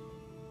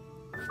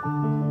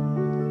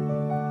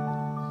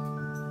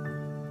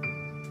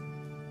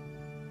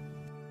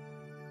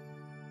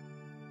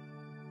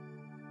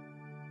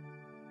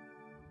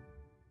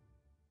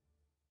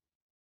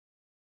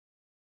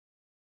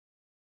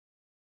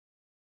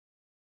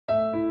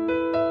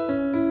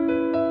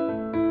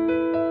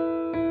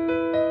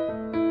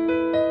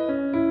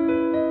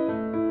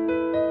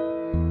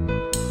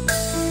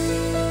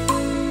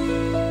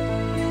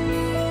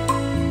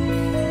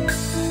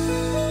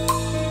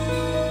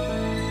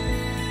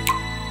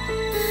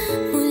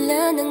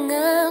 Mula ng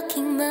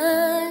aking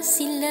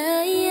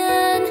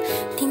masilayan,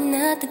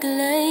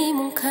 tinataglay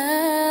mong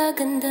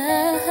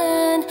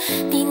kagandahan.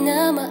 Di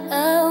na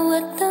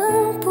maawat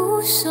ang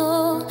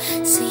puso,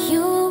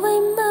 sa'yo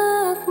ay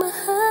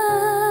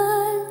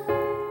magmahal.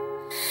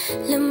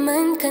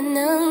 Laman ka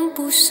ng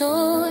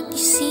puso't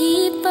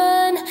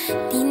isipan,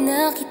 di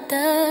na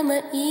kita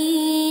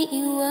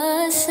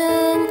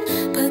maiiwasan.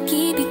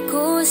 Pag-ibig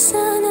ko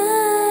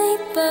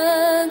sana'y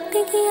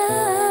pagbigyan.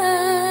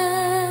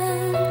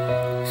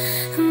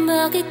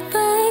 Bakit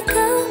ba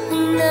ikaw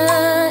ang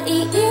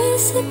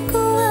naiisip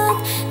ko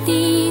at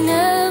di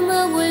na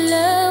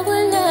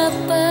mawala-wala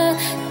pa?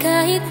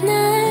 Kahit na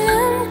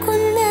alam ko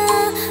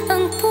na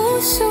ang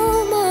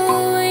puso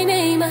mo ay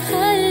may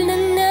mahal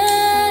na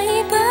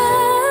iba.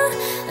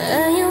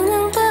 Ayaw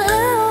ng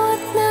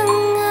paawat ng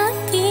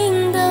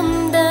aking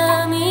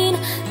damdamin.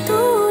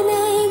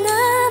 Tunay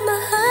na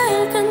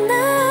mahal ka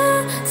na.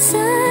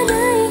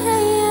 Sana'y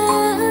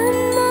hayaan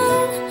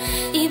mong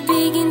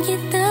ibigin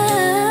kita.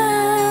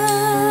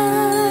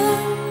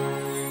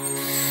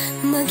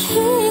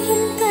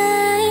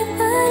 Maghihintay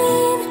pa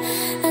rin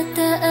at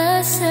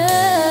aasa.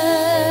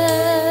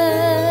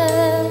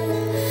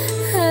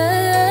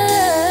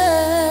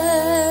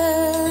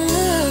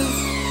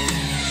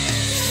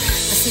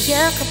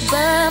 Masaya ka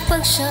ba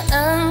pag siya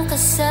ang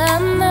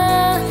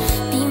kasama?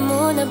 Di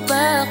mo na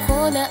ba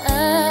ako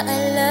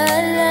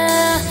naaalala?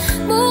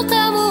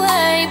 Mukha mo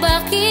ay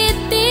bakit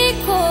di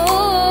ko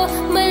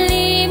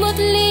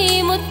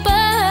malimot-limot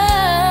pa?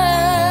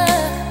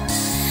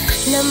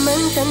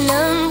 Laman ka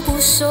ng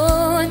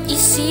puso't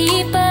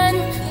isipan,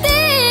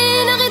 di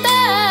na kita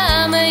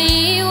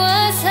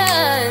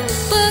maiiwasan.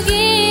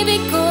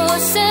 Pag-ibig ko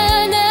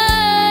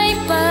sana'y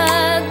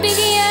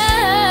pagbigyan.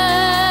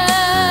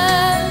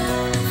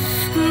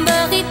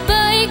 Bakit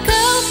ba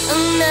ikaw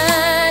ang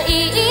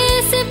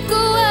naiisip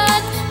ko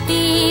at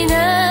di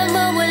na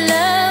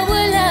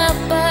mawala-wala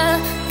pa?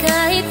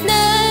 Kahit na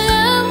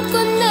alam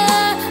ko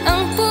na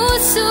ang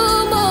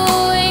puso mo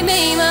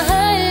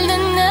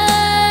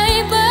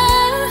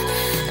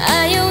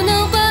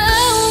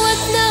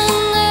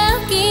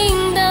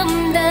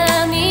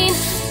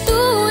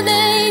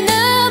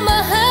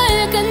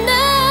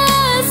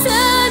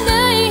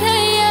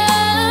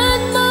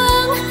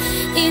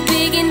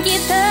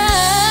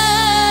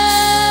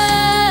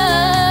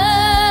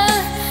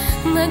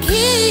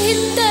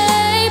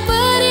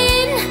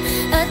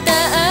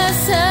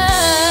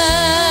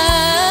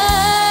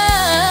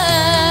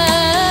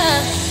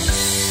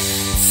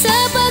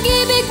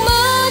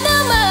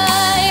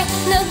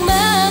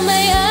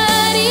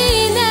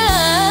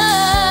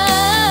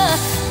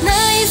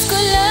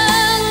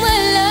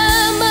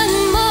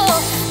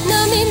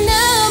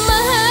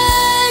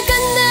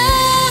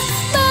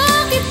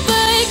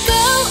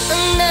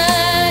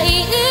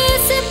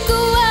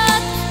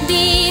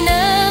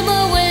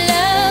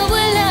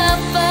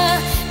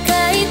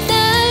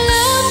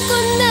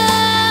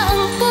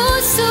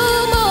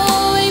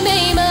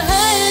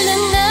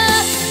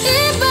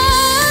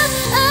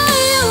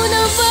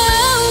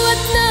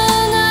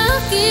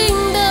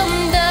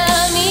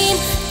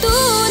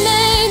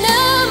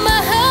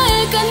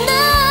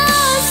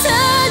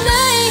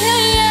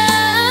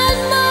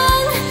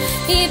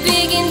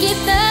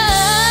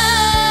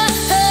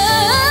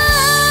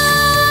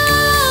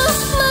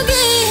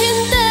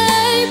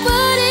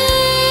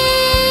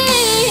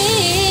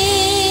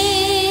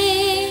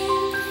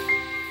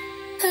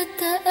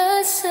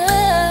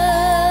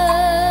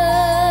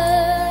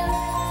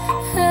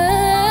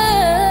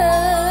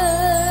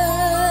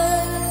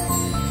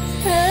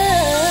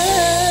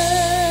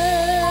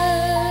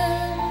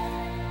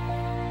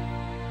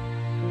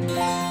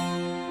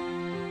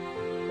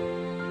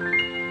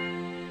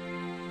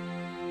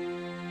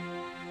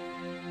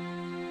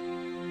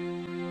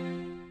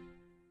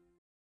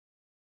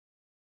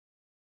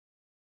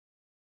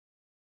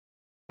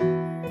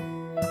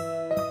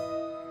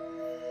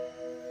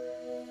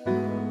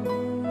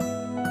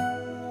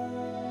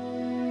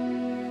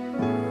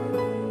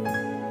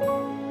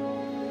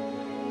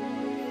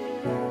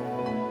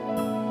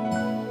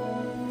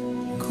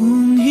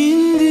Kung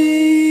hindi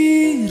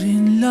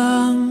rin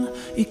lang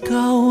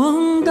ikaw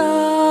ang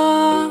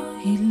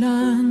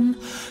dahilan,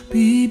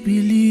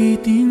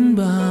 pipilitin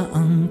ba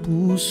ang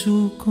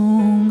puso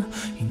kong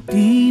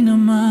hindi na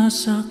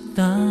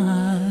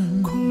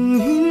masaktan? Kung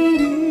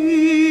hindi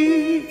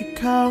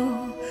ikaw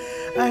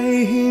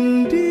ay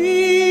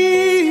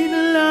hindi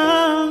na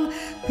lang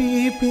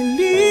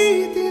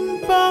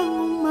pipilitin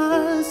pang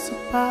umasa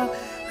para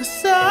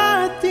sa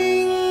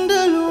ating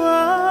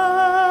dalawa.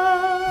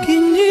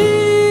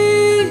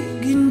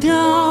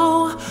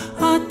 Giniginaw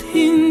at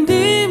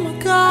hindi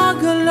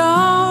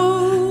makagalaw,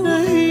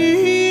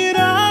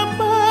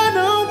 Nahihirapan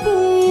ang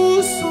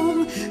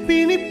pusong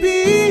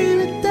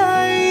pinipilit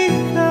ay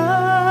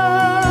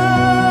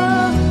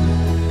ikaw.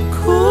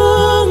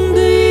 kung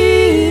di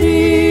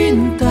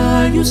rin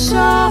tayo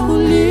sa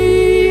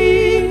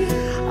huli,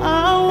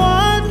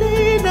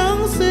 Awatin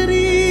ang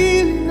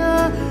sarili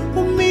na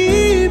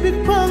umibig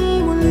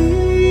pang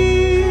muli.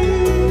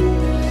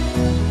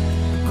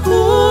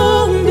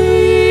 kung di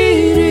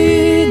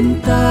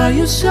rin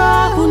tayo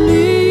sa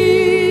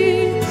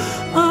huli,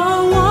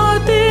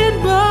 awatin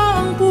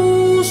ba ang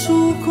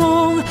puso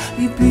kong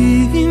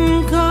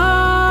ibigin ka?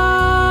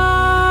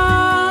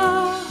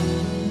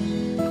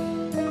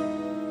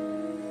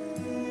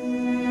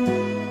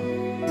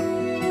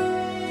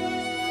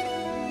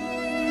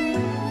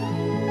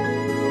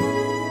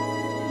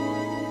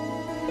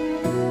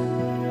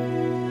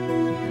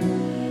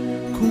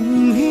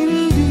 Kung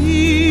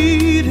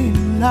hindi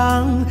rin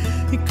lang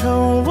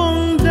ikaw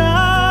ang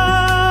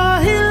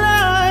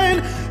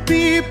dahilan,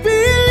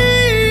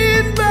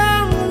 pipiliin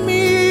bang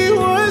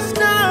umiwas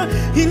na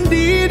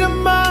hindi na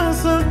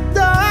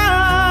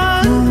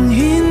masaktan? Kung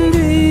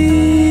hindi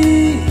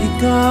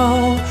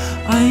ikaw,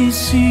 ay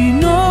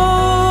sino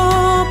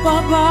pa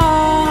ba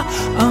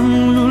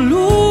ang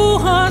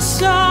luluha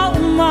sa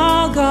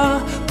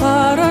umaga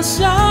para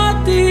sa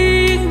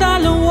ating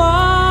dalawa?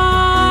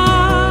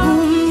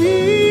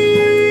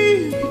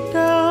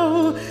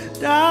 Bumibitaw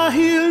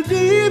dahil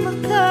di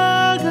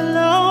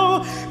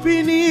makagalaw,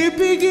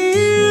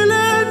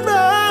 pinipigilan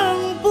ba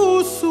ang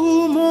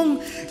puso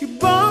mong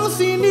ibang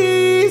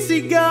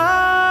sinisigaw?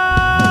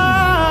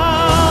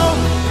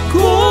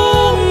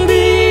 Kung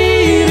di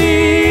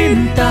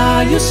rin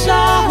tayo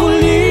sa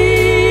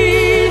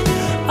huli,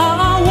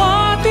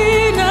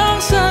 aawatin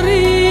ang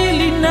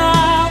sarili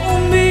na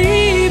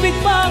umibig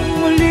pang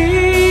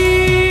muli.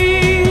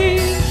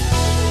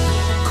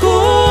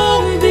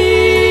 Kung di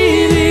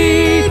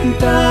rin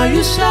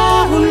tayo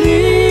sa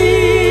huli,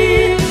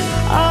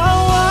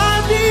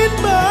 Awatin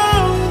ba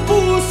ang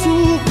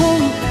puso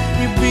kong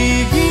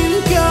ibigin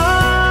ka?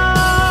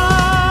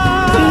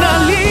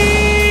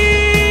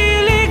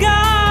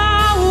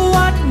 naliligaw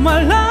at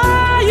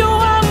malayo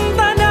ang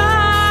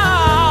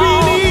tanaw,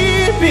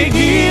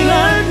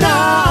 Pinipigilan na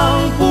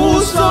ang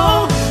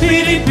puso,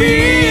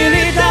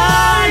 pinipilit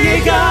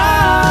ay ikaw.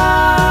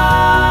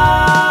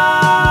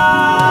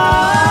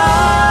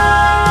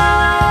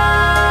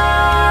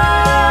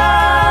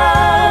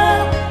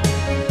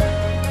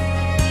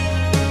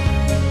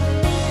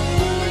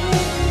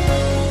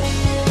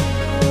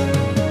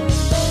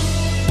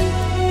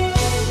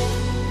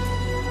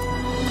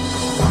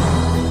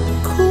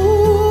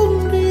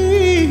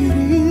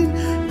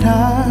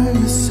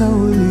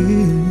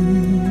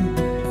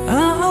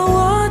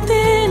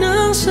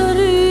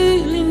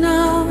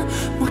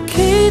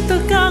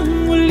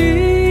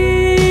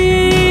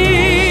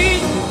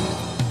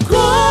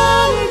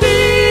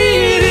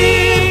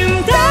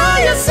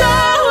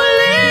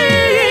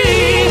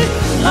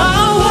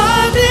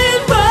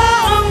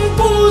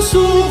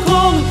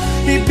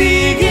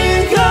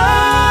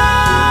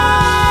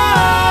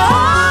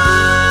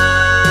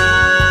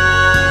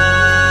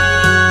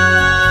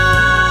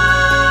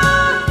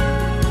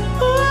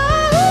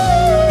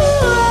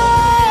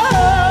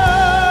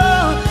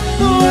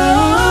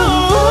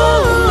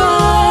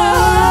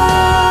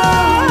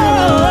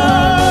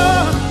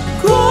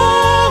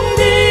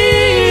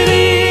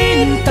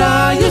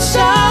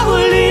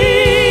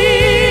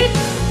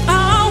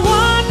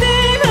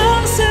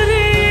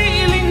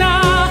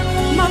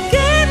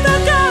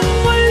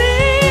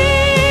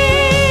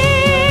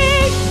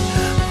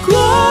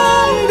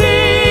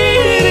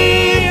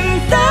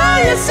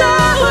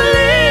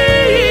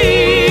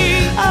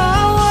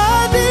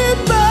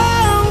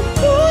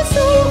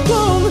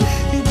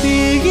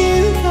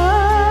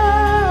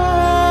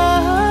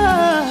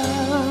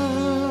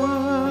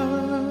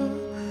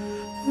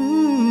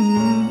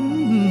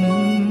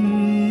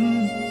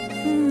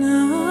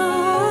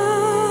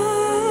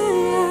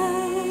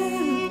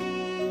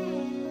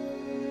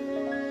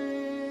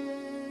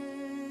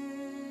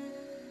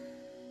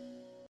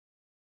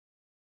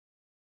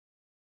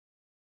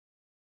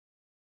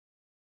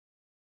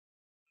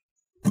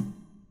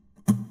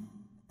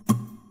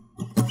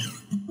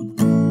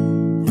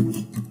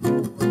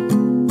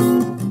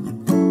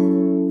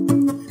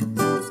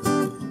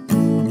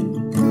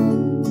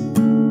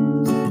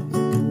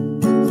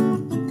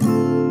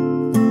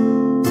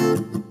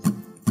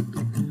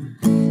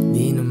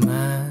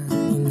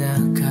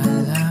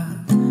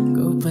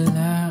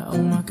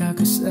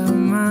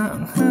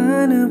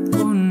 hinahanap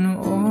ko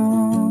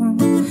noon,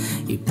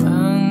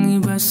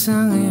 ibang-iba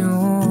sa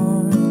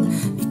ngayon.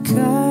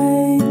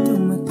 Ika'y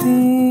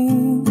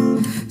dumating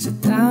sa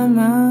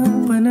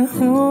tamang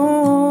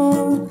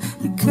panahon.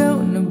 Ikaw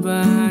na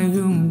ba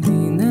yung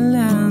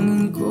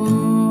dinalangin ko?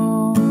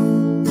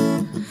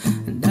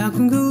 Handa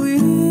kong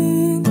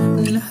gawin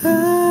ang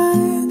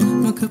lahat,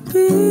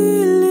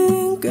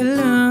 makapiling ka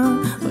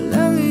lang.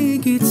 Walang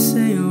higit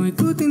sa'yo,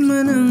 ikutin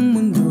man ang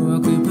mundo,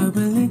 ako'y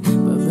babalik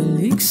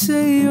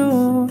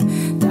sa'yo.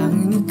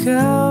 Tanging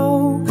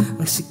ikaw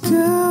ang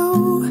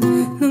sigaw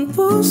ng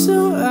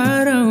puso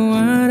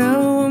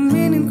araw-araw.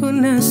 Aminin ko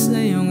na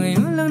sa'yo,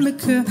 ngayon lang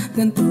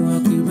nagkaganto,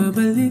 ako'y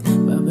babalik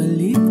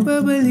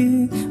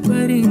pa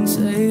rin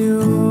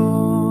sa'yo.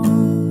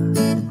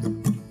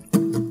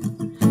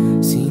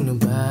 Sino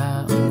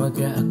ba ang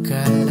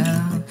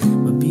mag-aakala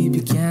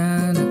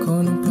mabibigyan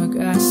ako ng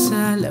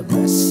pag-asa?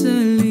 Labas sa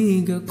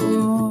liga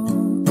ko,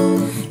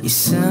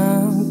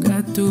 isang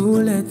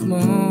katulad mo.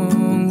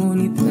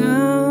 Ngunit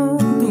nang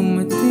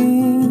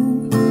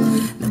dumating,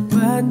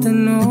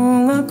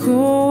 napatanong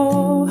ako,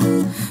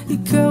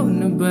 ikaw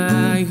na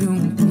ba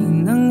yung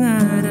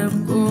pinangarap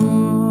ko?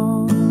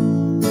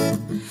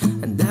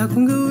 Handa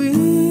kong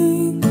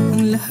gawin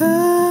ang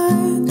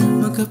lahat,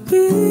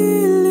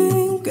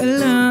 makapiling ka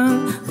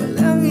lang.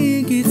 Walang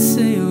higit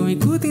sa'yo,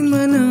 ikutin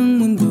man ang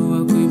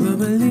mundo, ako'y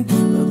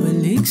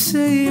babalik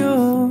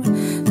sa'yo.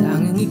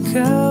 Tanging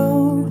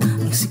ikaw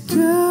ang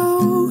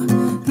sigaw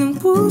ng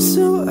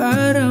puso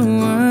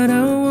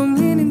araw-araw.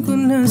 Aminin ko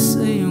na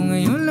sa'yo,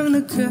 ngayon lang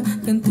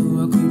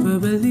nagkaganto, ako'y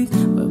babalik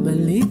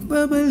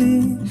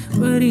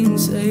pa rin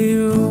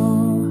sa'yo.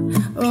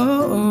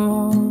 Oh,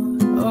 oh,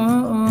 oh,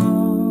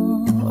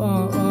 oh,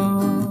 oh,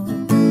 oh.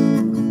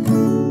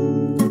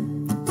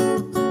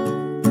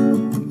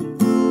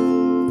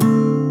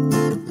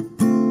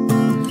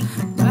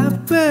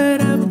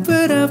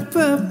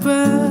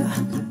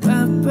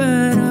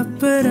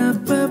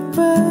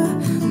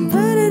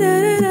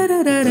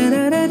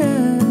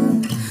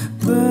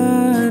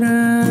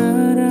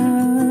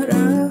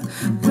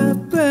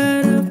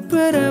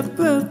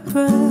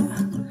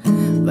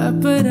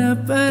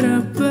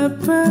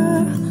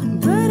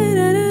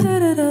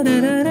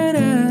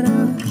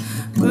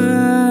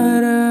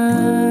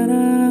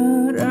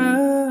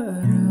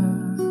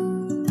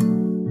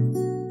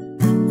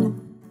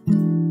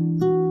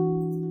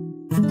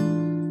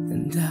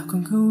 Handa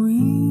kong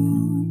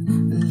gawin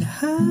ang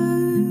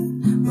lahat,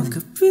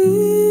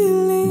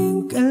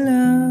 makapiling ka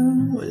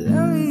lang.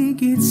 Walang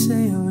higit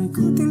sa'yo,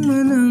 ikutin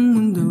man ang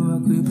mundo,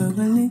 ako'y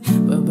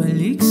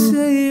babalik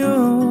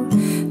sa'yo.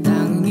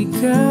 Tanging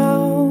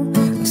ikaw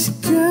ang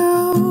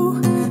sigaw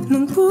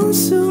ng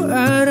puso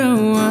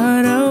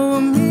araw-araw.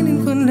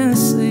 Aminin ko na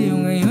sa'yo,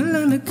 ngayon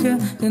lang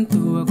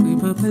nagkaganto, ako'y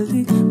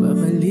babalik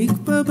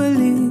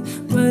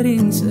pa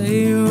rin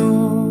sa'yo.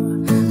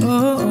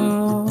 Oh,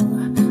 oh,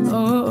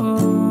 oh, oh,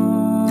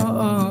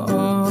 oh,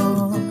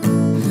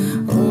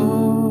 oh,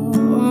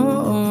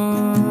 oh,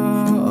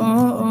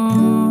 oh,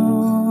 oh.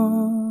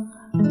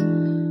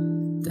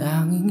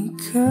 Tanging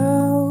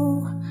ikaw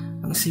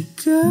ang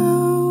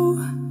sigaw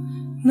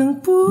ng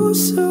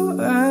puso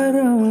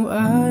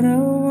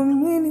araw-araw.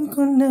 Aminin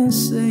ko na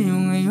sa'yo,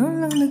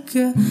 ngayon lang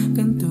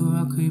nagkaganto,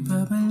 ako'y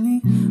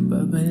babalik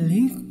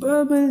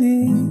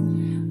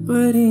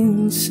pa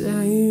rin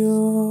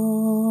sa'yo.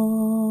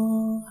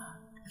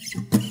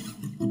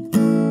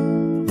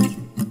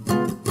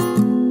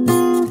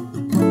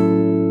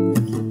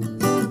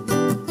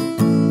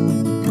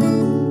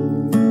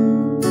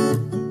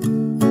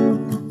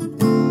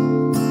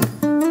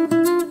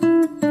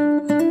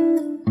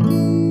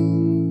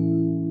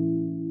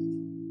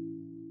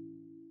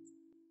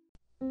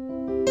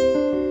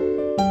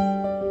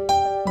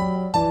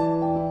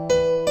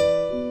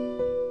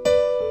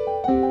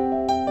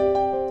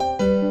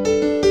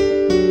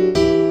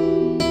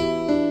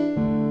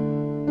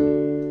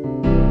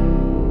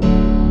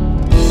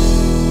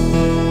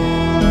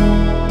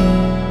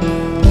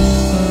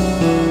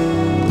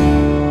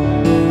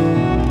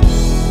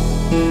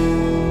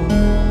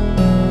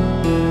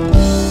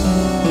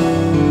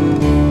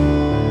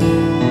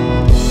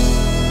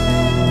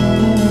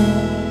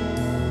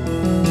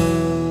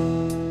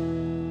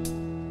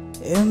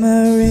 Am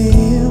I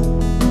real?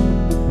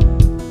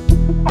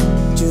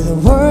 Do the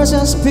words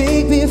I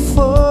speak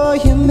before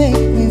you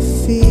make me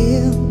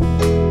feel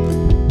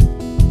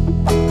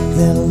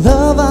the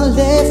love I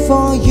left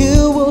for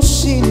you will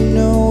see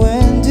no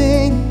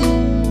ending?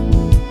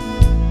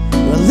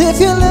 Well,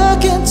 if you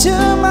look into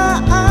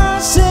my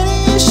eyes, then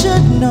you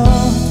should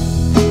know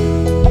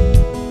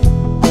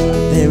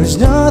there is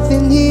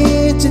nothing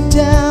here to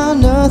doubt,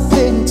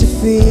 nothing to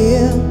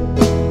fear.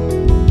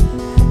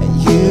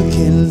 You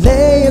can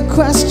lay your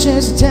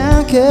questions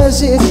down,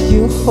 'cause if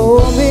you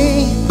hold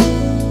me,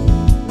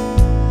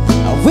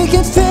 we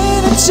can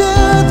fade into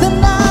the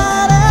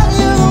night. And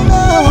you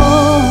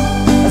know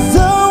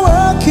the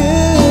world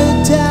could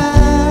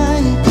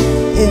die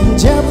and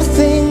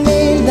everything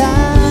may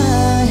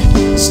lie,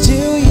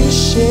 still you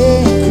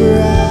should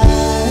cry.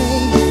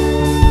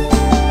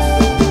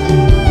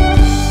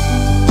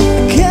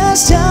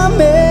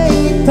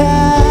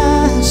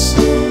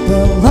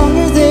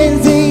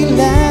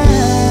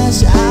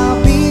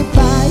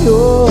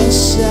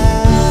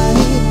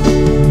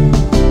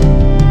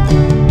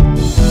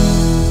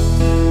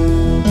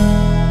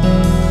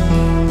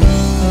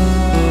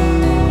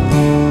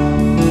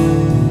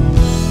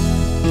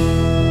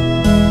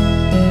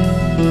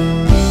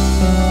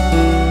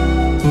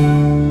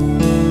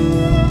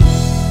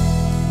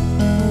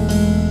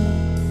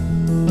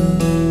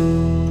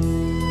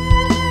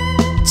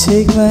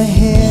 take my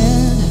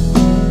hand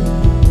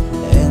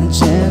and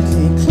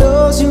gently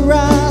close your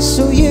eyes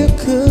so you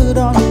could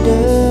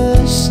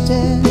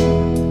understand.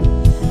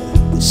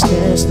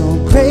 There's no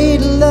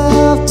greater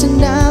love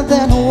tonight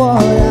than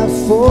what I have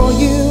for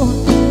you.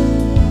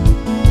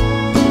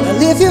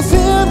 Well, if you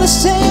feel the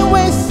same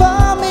way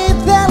for me,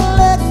 then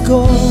let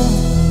go.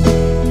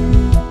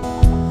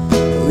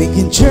 We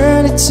can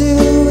journey to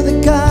the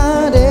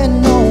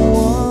garden no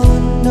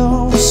one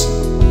knows.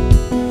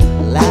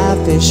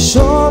 Life is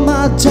short,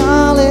 my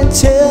darling,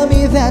 tell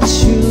me that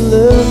you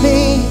love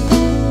me,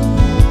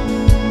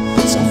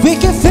 so we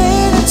can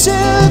fade into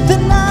the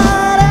night.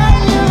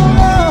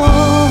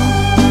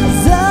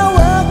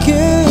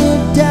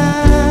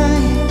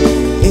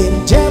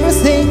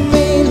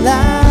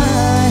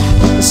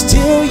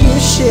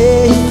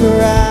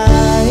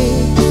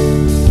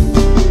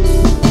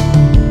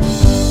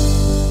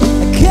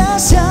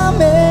 Cause I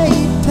may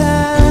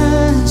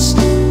pass,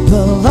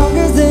 but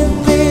longer than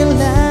the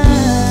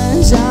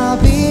last, I'll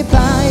be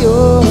by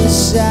your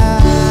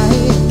side,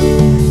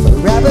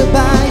 forever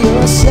by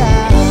your side.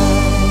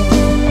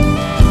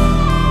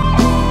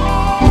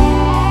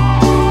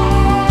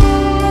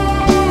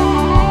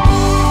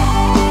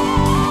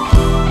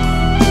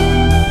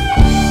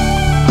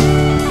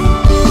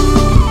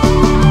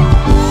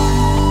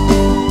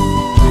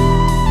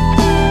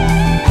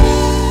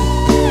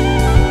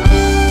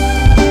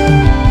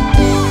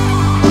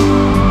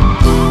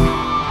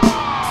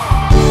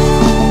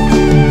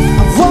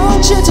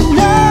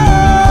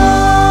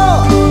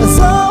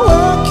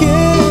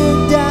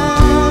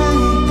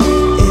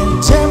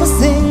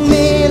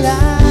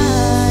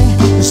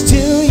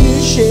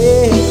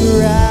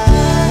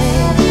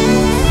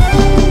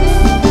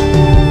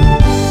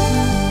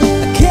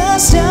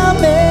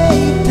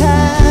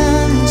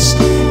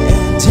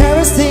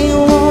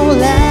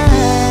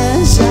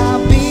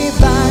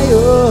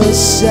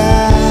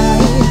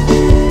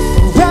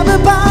 Forever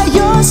by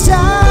your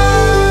side,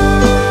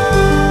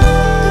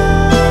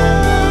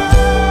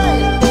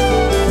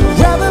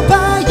 forever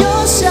by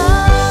your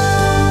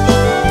side,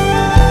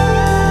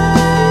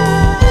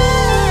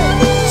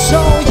 so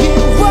you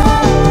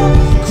won't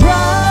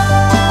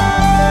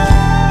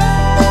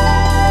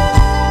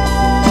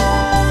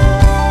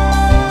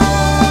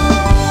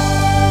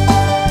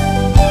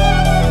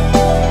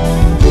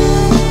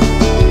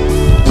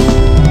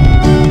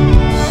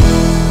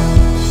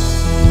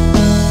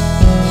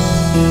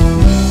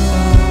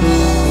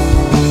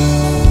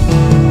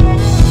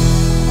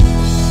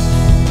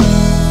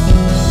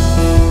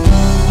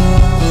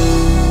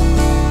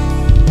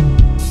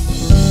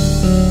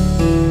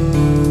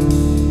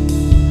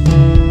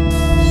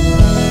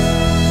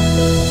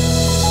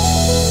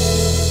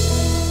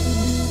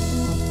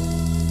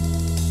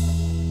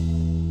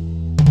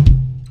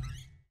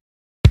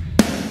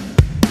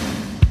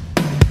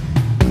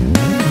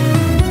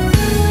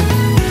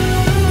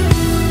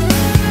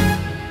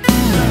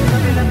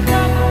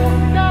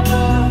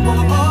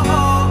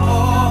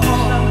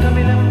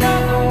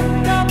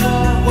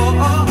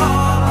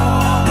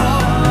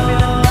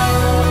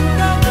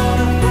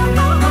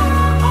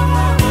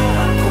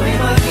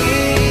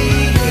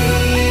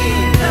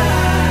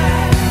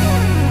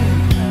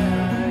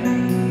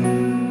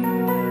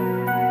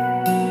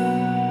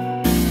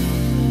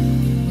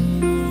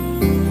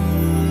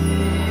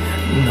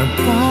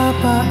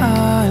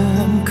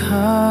nagpapaalam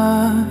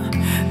ka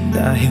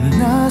dahil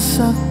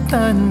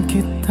nasaktan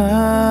kita.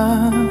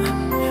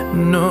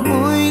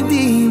 Nooy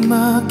di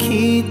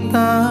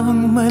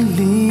makitang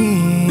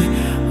mali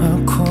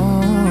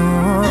ako.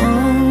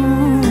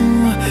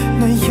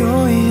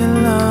 Ngayon'y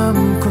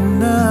alam ko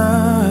na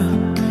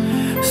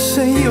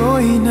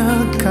sa'yo'y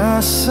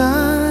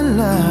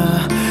nagkasala.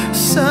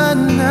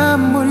 Sana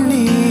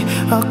muli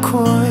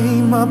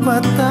ako'y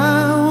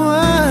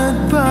mapatawad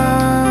pa.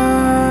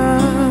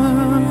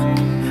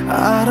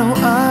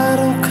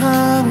 Araw-araw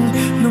kang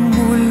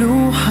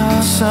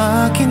lumuluha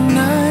sa akin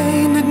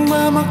ay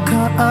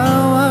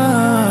nagmamakaawa.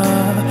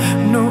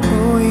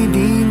 Nooy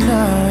di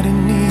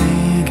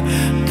narinig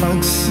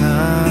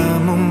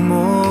pagsamo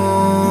mo.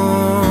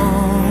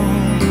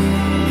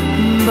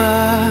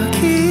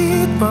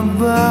 Bakit pa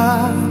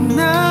ba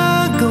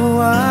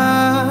nagawa?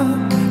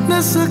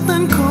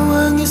 Nasaktan ko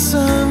ang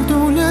isang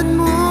tulad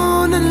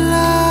mo na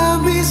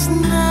labis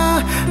na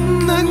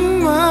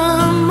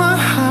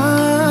nagmamahal.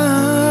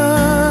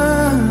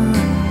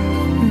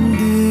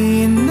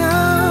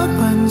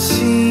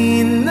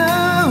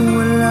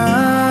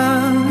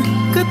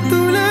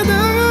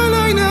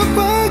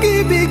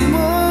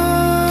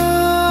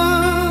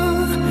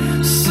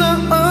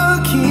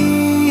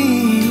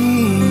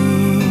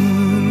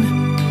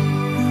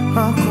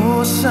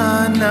 Ako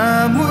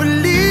sana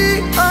muli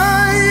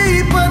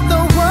ay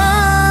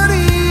patawarin.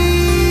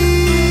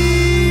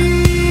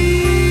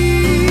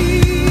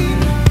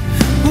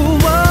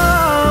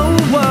 Wow,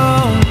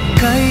 wow,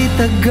 kay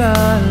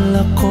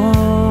tagal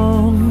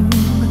akong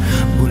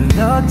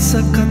bulag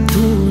sa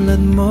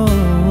katulad mo.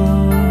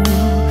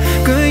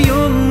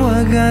 Kayong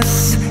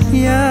wagas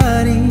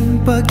yaring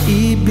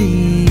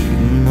pag-ibig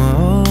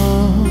mo.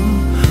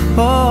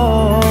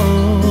 Oh,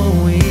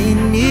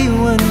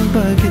 iniwan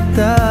pa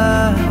kita,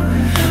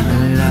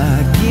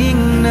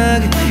 laging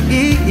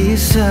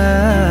nag-iisa.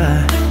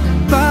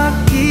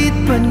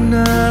 Bakit pa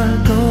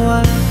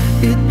nagawa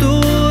ito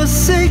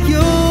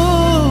sa'yo?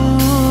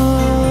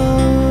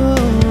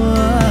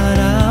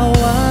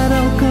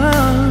 Araw-araw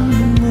kang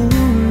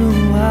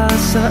lumuluwa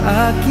sa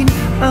akin,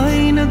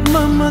 ay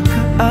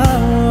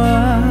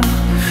nagmamakaawa.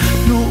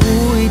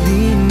 Nooy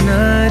di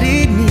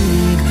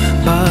narinig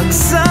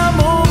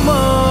pagsamo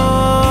mo.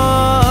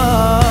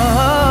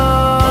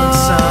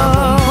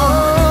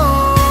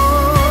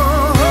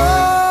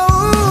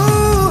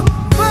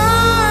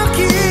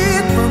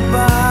 Bakit pa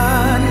ba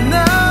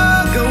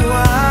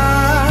nagawa?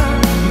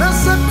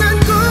 Nasaktan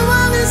ko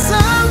ang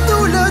isang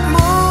tulad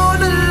mo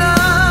na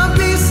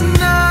labis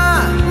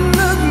na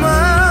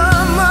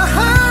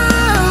nagmamahal.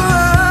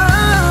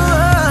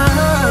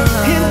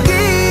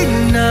 Hindi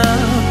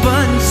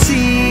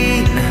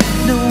napansin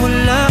na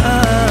wala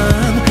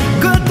ang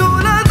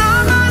katulad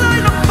ng alay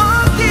ng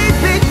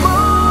pag-ibig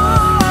mo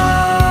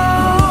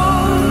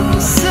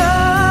sa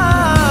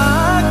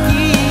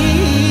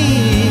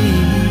akin.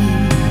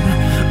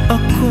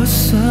 Ako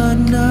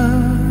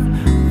sana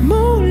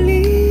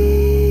muli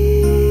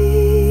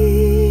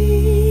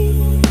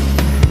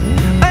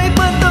ay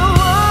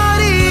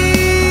maghihintay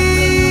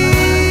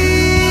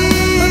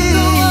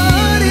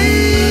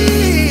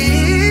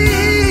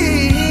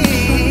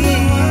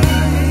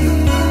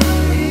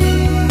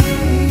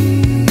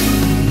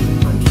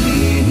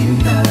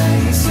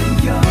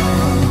sa'yo.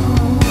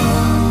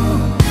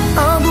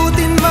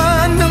 Abutin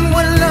man ng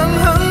walang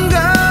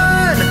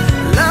hanggan,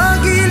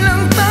 lagi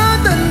lang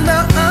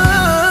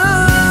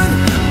tatandaan,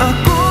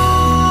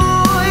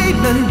 ako'y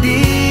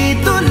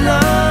nandito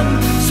lang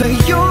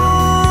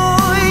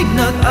sa'yo'y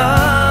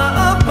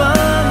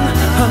nag-aabang,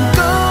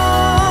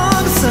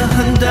 hanggang sa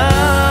handa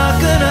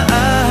ka na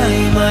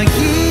ay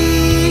maghihintay.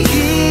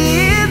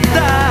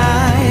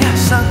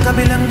 Sa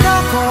kabilang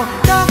dako,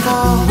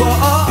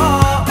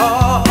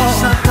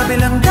 sa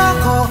kabilang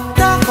dako,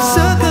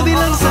 sa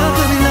kabilang sa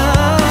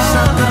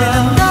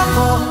kabilang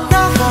dako,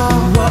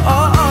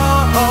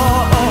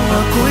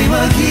 ako'y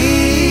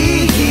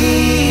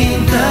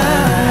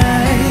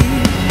maghihintay.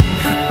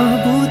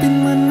 Abutin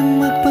man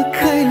ng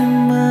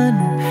magpakailanman,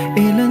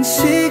 ilang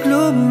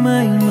siglo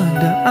may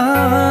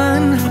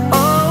magdaan.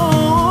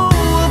 Oh,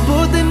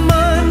 abutin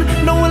man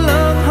na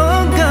walang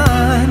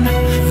hanggan,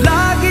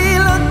 lagi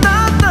lang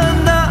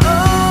tatandaan,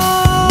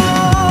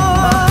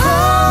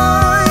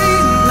 ako'y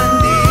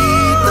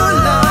nandito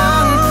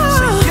lang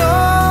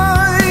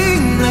sa'yo'y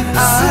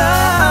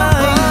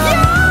nag-aabang,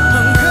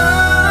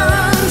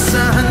 hanggang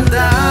sa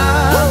handa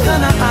ka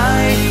na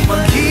ay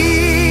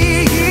maghihintay.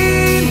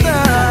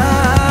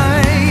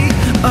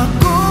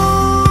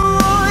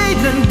 Ako'y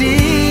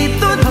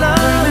nandito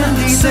lang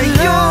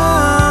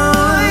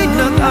sa'yo'y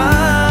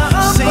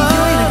nag-aabang,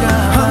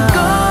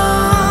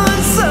 hanggang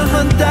sa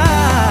handa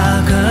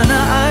ka na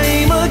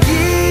ay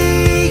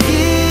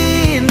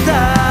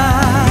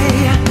maghihintay.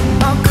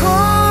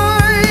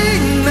 Ako'y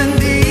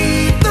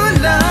nandito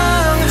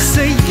lang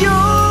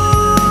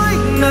sa'yo'y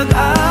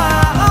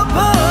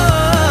nag-aabang,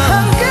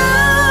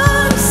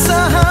 hanggang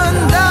sa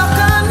handa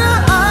ka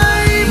na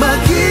ay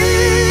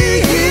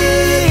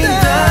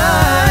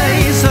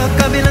maghihintay. Sa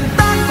kabilang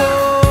tako,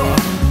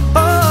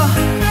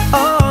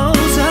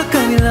 sa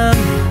kabilang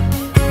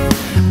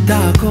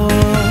dako,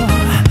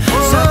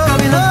 sa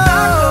kabilang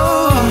dako,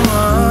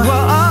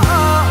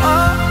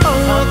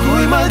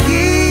 ako'y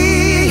maghihintay.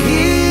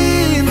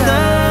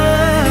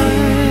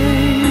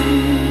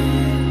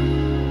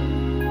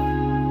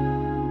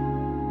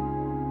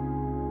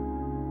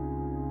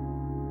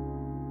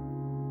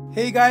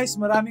 Hey guys,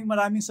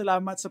 maraming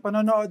salamat sa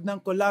panonood ng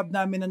collab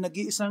namin na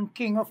nag-iisang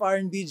King of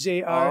R&B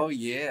JR. Oh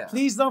yeah.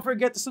 Please don't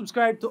forget to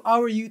subscribe to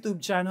our YouTube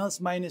channels.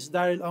 Mine is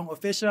Daryl Ong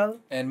Official.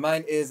 And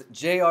mine is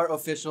JR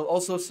Official.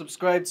 Also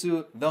subscribe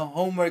to the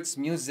Homeworks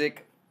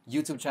Music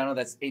YouTube channel.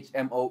 That's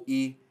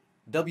HMOEWORKZ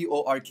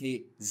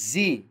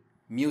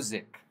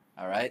Music.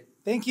 Alright?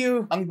 Thank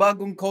you. Ang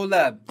bagong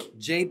collab,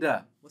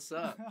 Jada. What's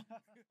up?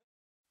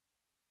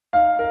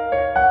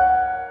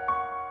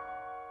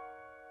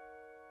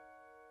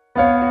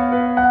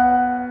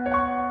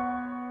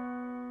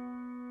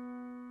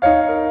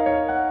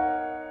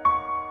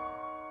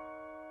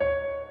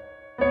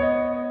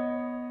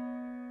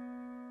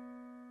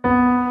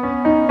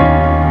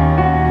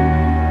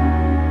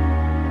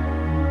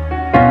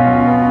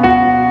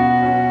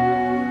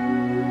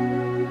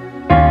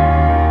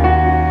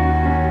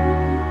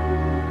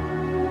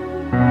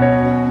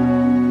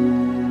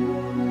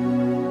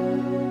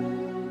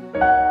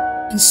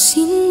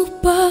 Pansin mo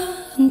ba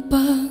ang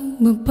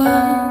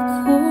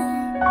pagbabago?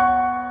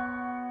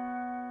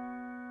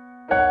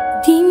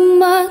 Di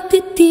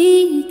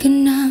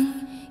matitigan ng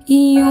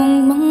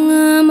iyong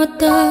mga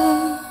mata.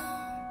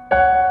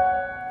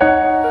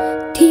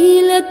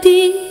 Tila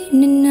di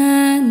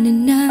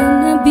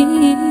nananabig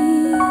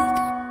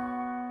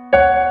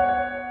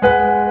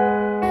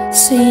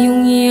sa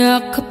iyong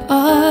yakap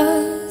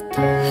at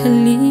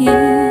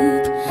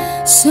halik.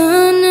 Sa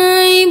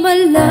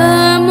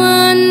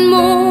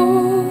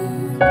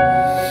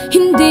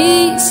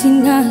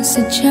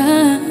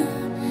sinasadya.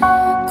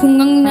 Kung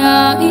ang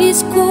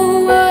nais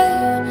ko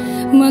ay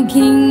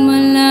maging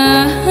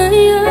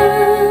malaya,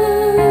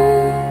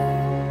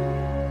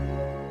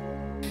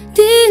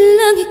 di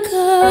lang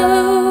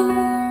ikaw,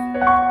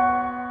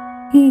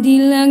 di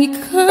lang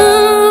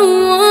ikaw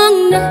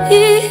ang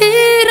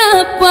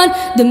nahihirapan.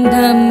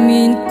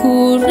 Damdamin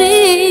ko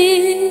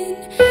rin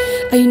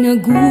ay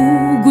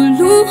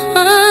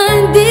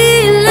naguguluhan. Di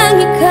lang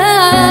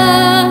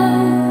ikaw,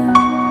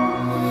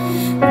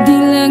 di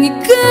lang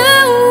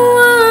ikaw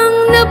ang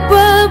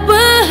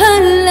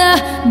nababahala.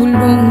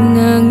 Bulong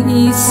ng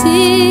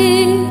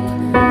isip,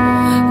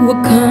 huwag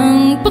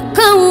kang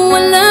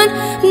pakawalan.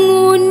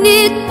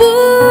 Ngunit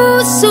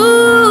puso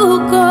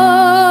ko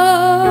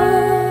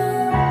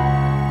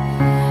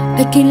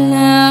ay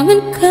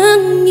kailangan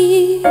kang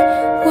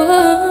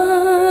iwan.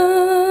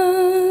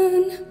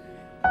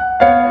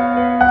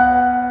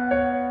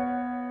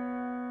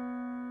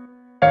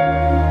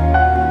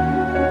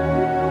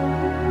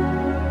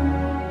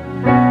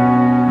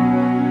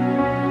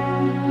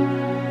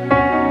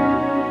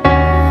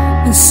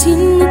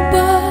 Sino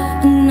ba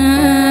ang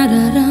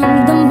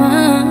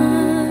nararamdaman?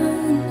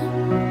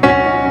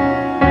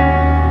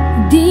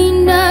 Di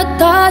na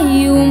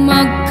tayo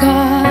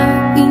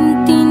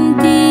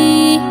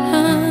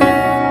magkaintindihan.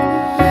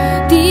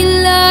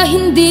 Tila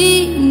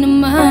hindi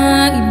na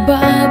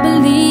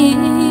maibabalik.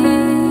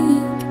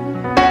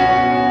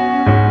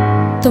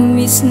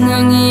 Tamis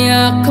ng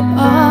yakap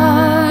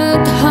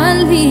at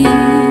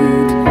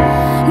halik.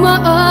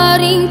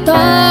 Maaring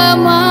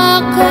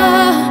tama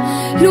ka,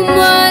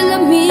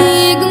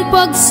 lumalamig ang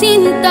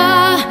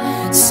pagsinta.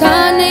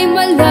 Sana'y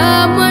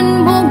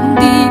malaman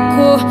mong di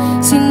ko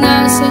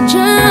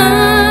sinasadya.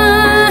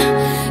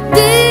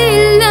 Di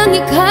lang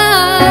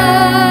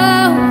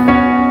ikaw,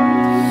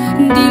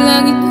 di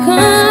lang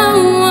ikaw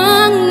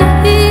ang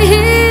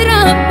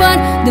nahihirapan.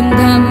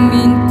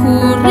 Damdamin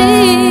ko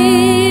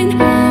rin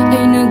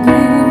ay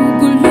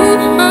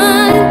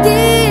naguguluhan.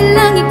 Di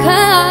lang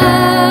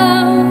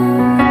ikaw,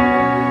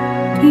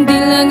 di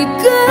lang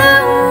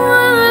ikaw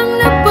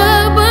ang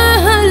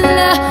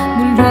nababahala.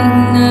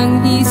 Bulong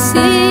ng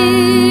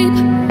isip,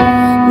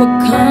 huwag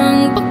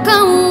kang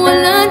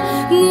pakawalan.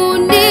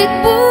 Ngunit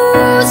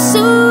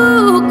puso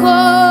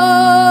ko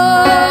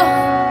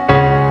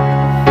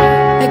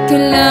ay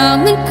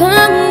kailangan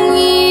kang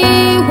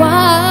iwan.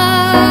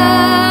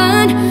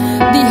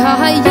 Di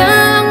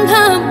hahayang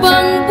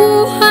habang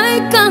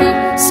buhay kang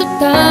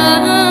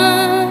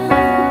saktan.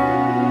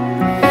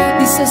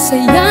 Di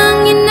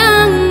sasayangin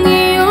ang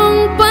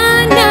iyong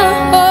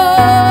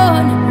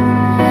panahon.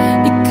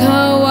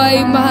 Ikaw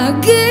ay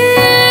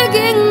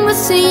magiging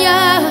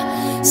masaya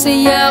sa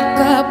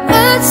yakap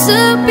at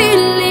sa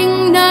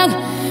piling ng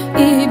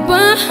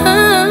iba.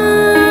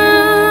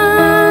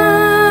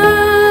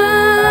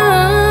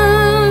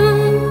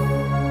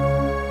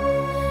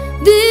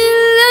 Di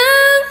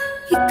lang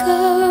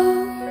ikaw,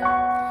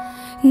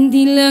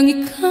 di lang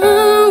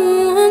ikaw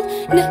ang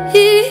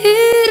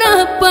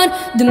nahihirapan.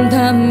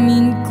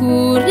 Damdamin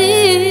ko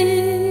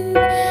rin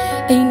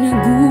ay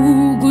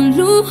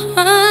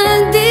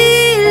naguguluhan. Di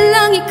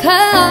lang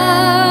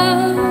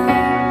ikaw,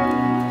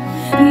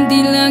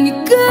 di lang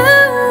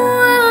ikaw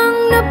ang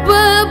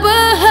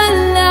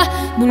nababahala.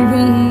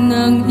 Bulong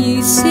ng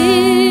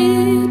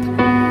isip,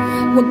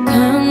 huwag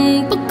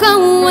kang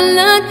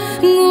pakawalan.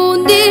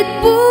 Ngunit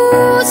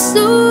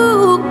puso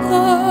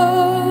ko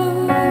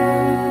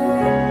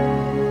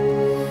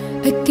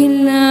ay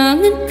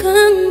kailangan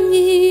kang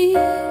iwan.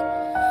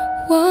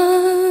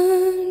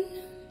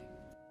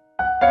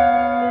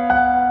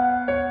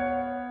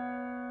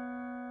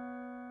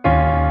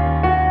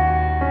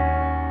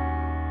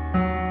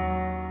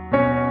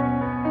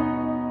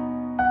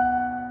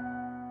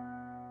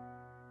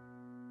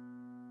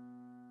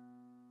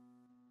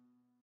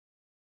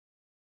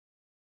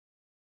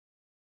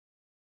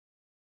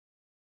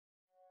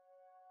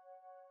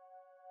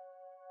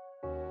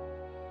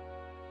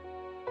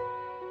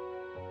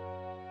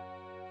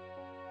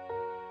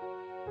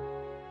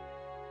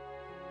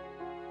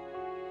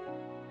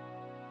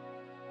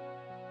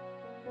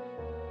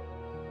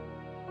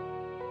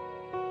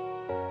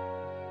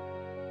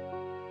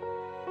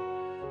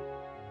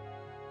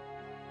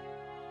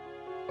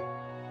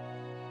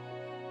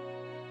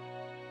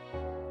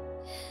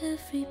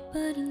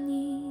 Everybody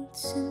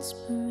needs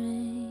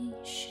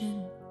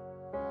inspiration.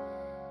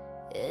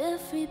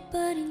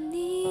 Everybody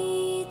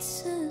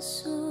needs a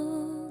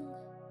song,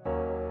 a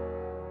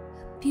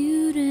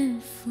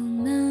beautiful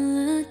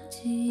melody.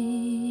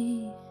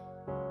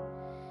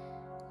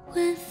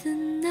 When the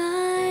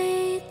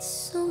night's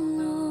so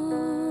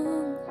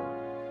long,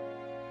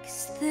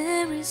 'cause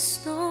there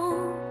is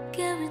no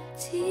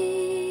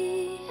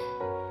guarantee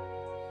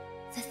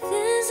that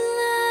this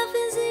love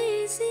is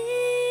easy.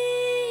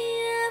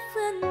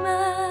 When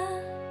my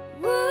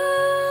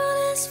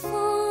world is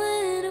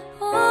falling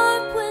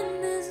apart,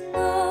 when there's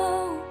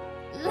no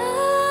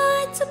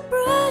light to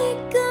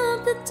break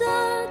up the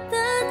dark,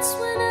 that's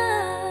when I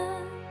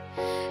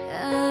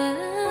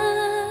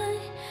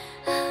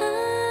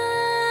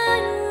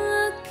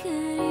look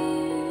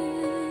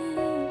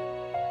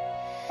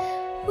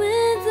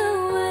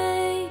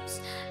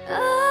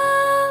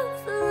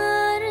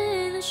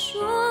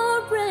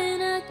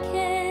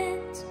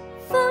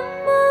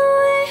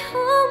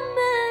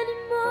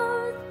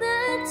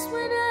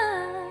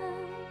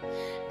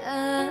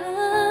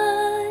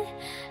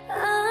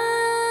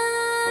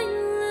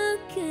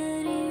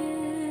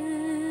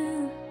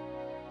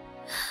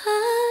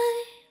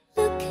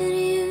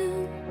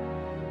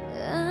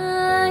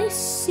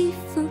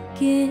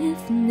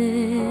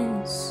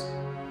softness.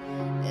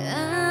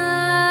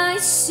 I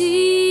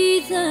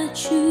see the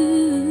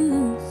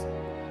truth.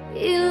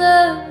 You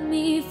love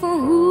me for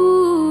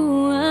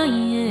who I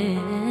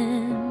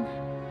am,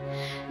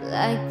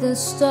 like the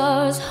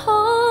stars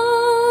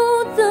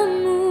hold the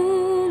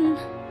moon,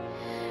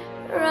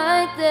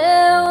 right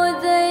there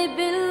where they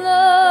belong.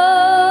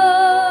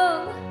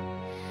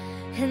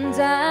 And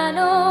I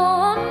know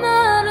I'm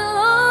not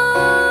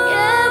alone.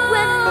 Yeah,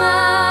 when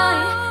my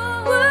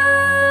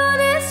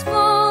world is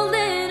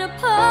falling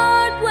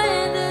apart,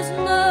 when there's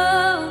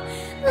no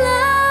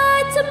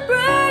light to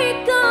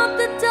break up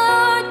the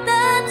dark,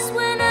 that's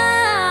when I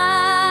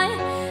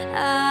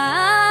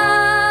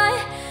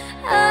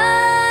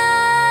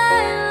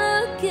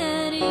look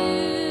at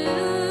you.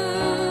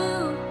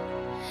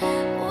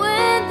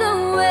 When the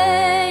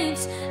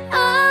waves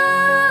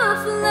are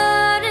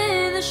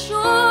flooding the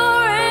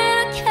shore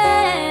and I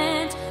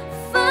can't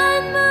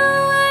find my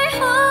way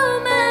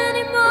home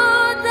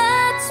anymore,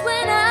 that's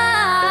when I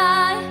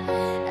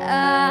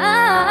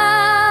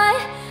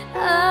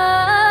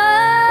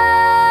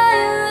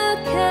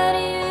look at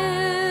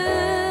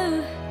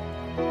you.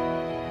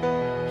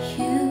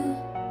 You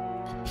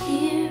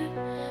appear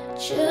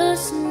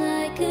just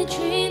like a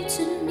dream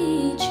to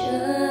me,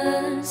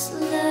 just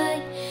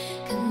like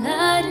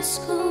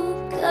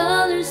kaleidoscope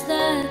colors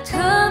that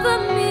cover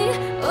me.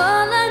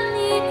 All I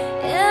need,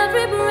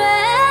 every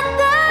breath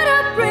that I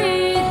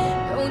breathe.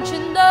 Don't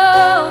you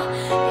know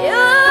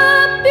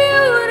you're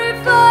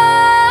beautiful?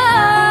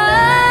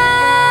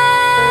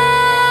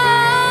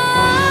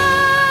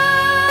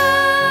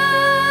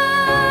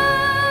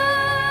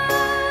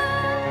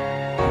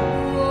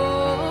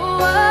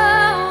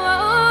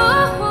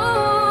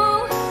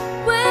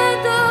 When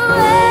the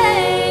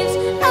waves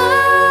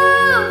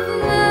are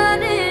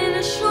flooding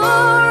the shore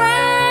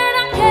and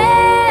I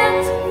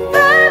can't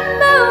find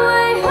my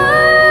way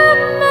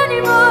home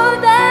anymore,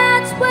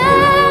 that's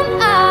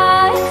when I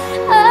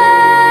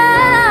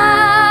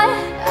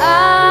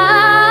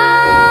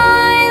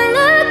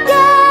look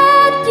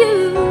at you.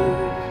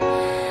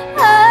 I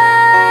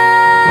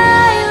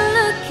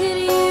look at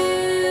you.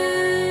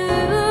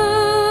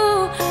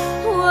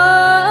 Whoa.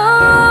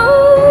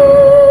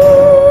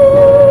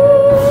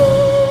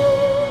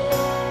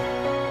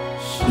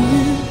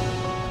 You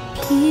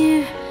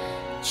appear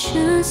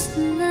just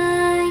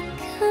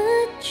like a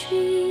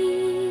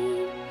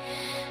dream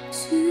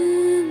to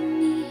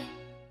me.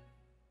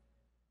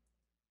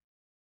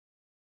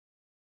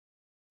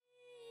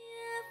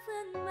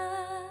 When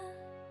my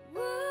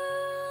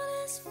world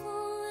is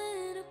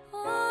falling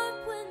apart,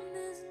 when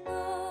there's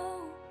no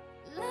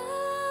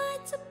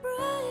light to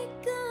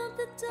break up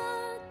the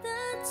dark,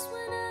 that's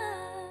when I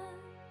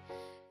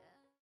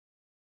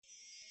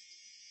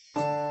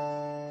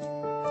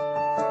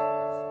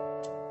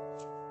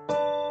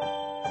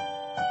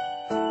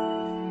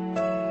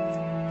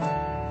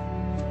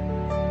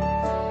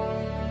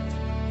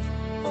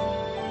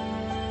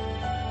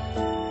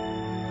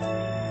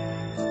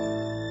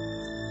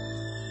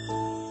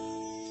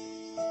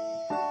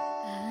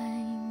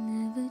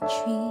never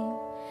dream,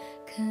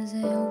 'cause I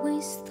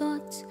always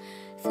thought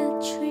that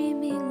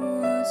dreaming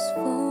was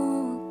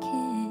for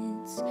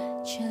kids,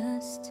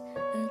 just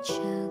a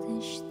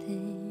childish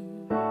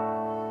thing.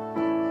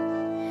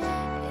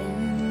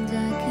 And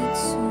I could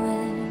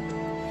swear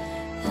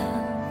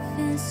love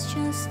is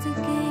just a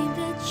game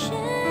that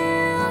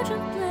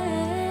children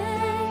play,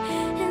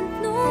 and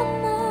no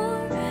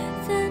more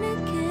than a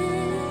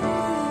game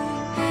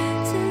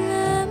till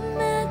I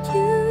met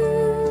you.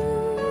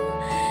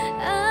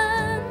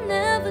 I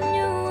never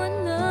knew what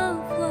love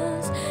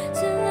was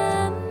till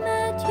I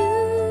met you.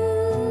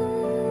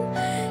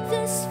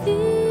 This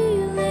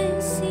feeling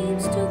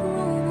seems to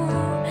grow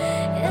more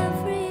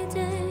every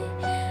day.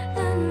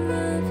 I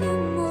love you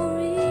more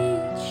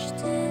each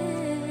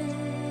day.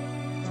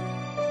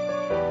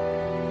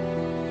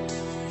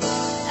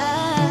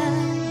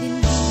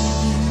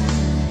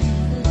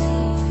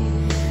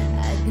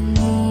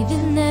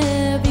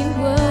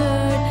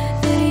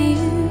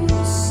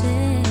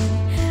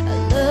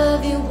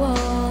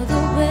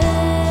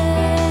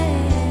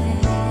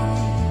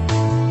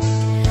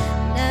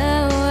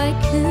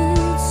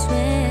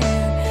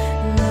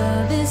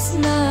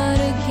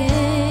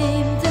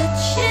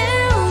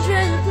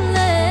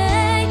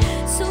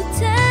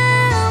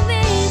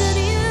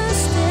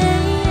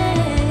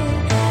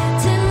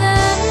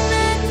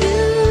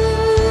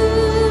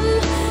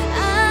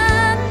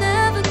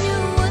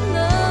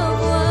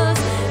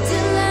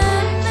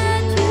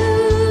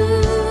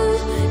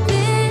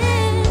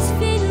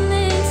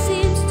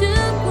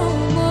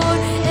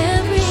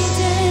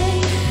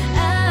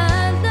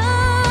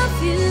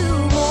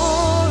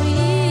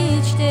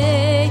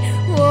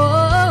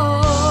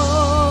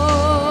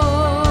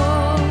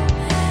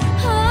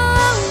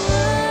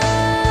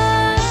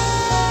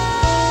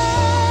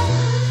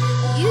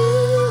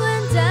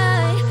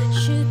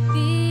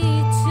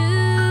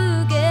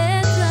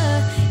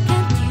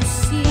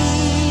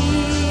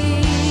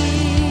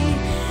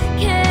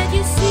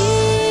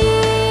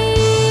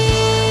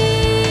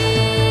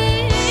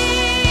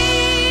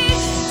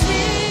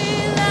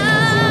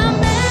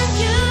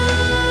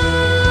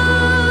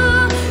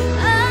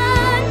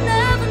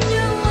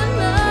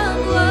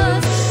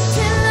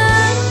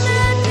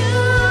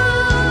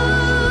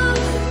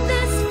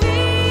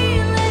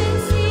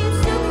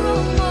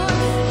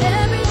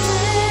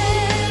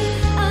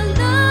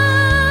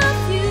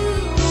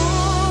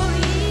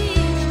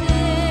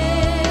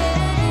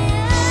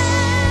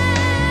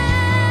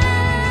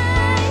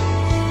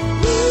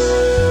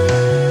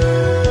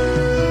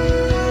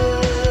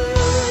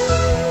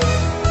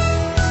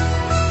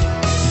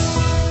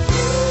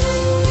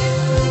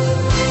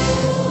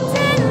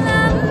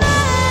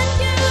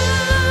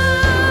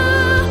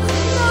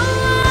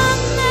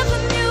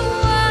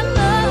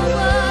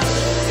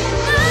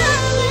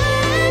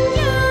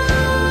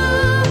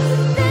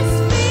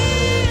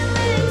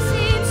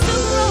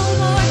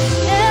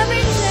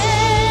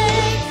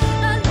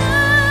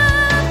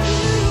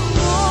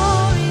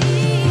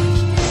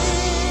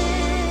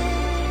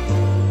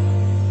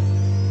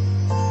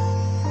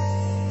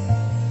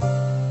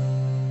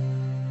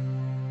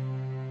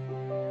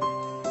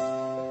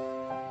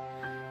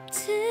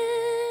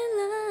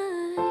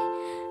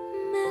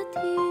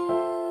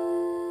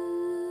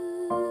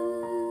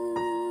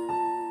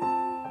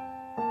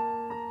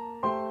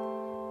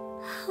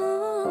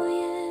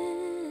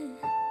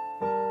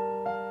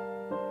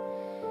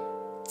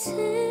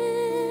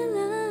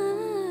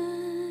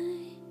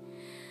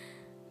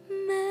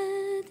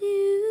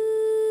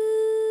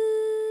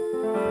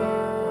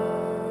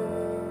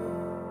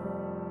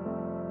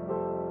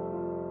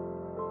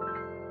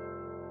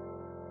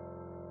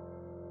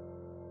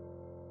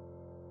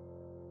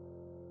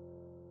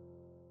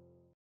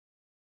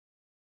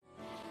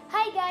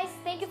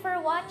 thank you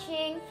for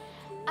watching.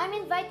 I'm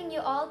inviting you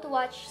all to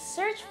watch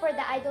Search for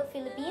the Idol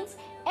Philippines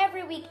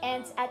every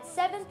weekends at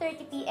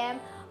 7:30 p.m.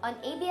 on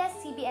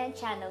ABS-CBN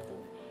Channel 2.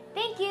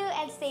 Thank you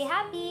and stay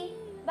happy.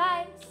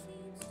 Bye!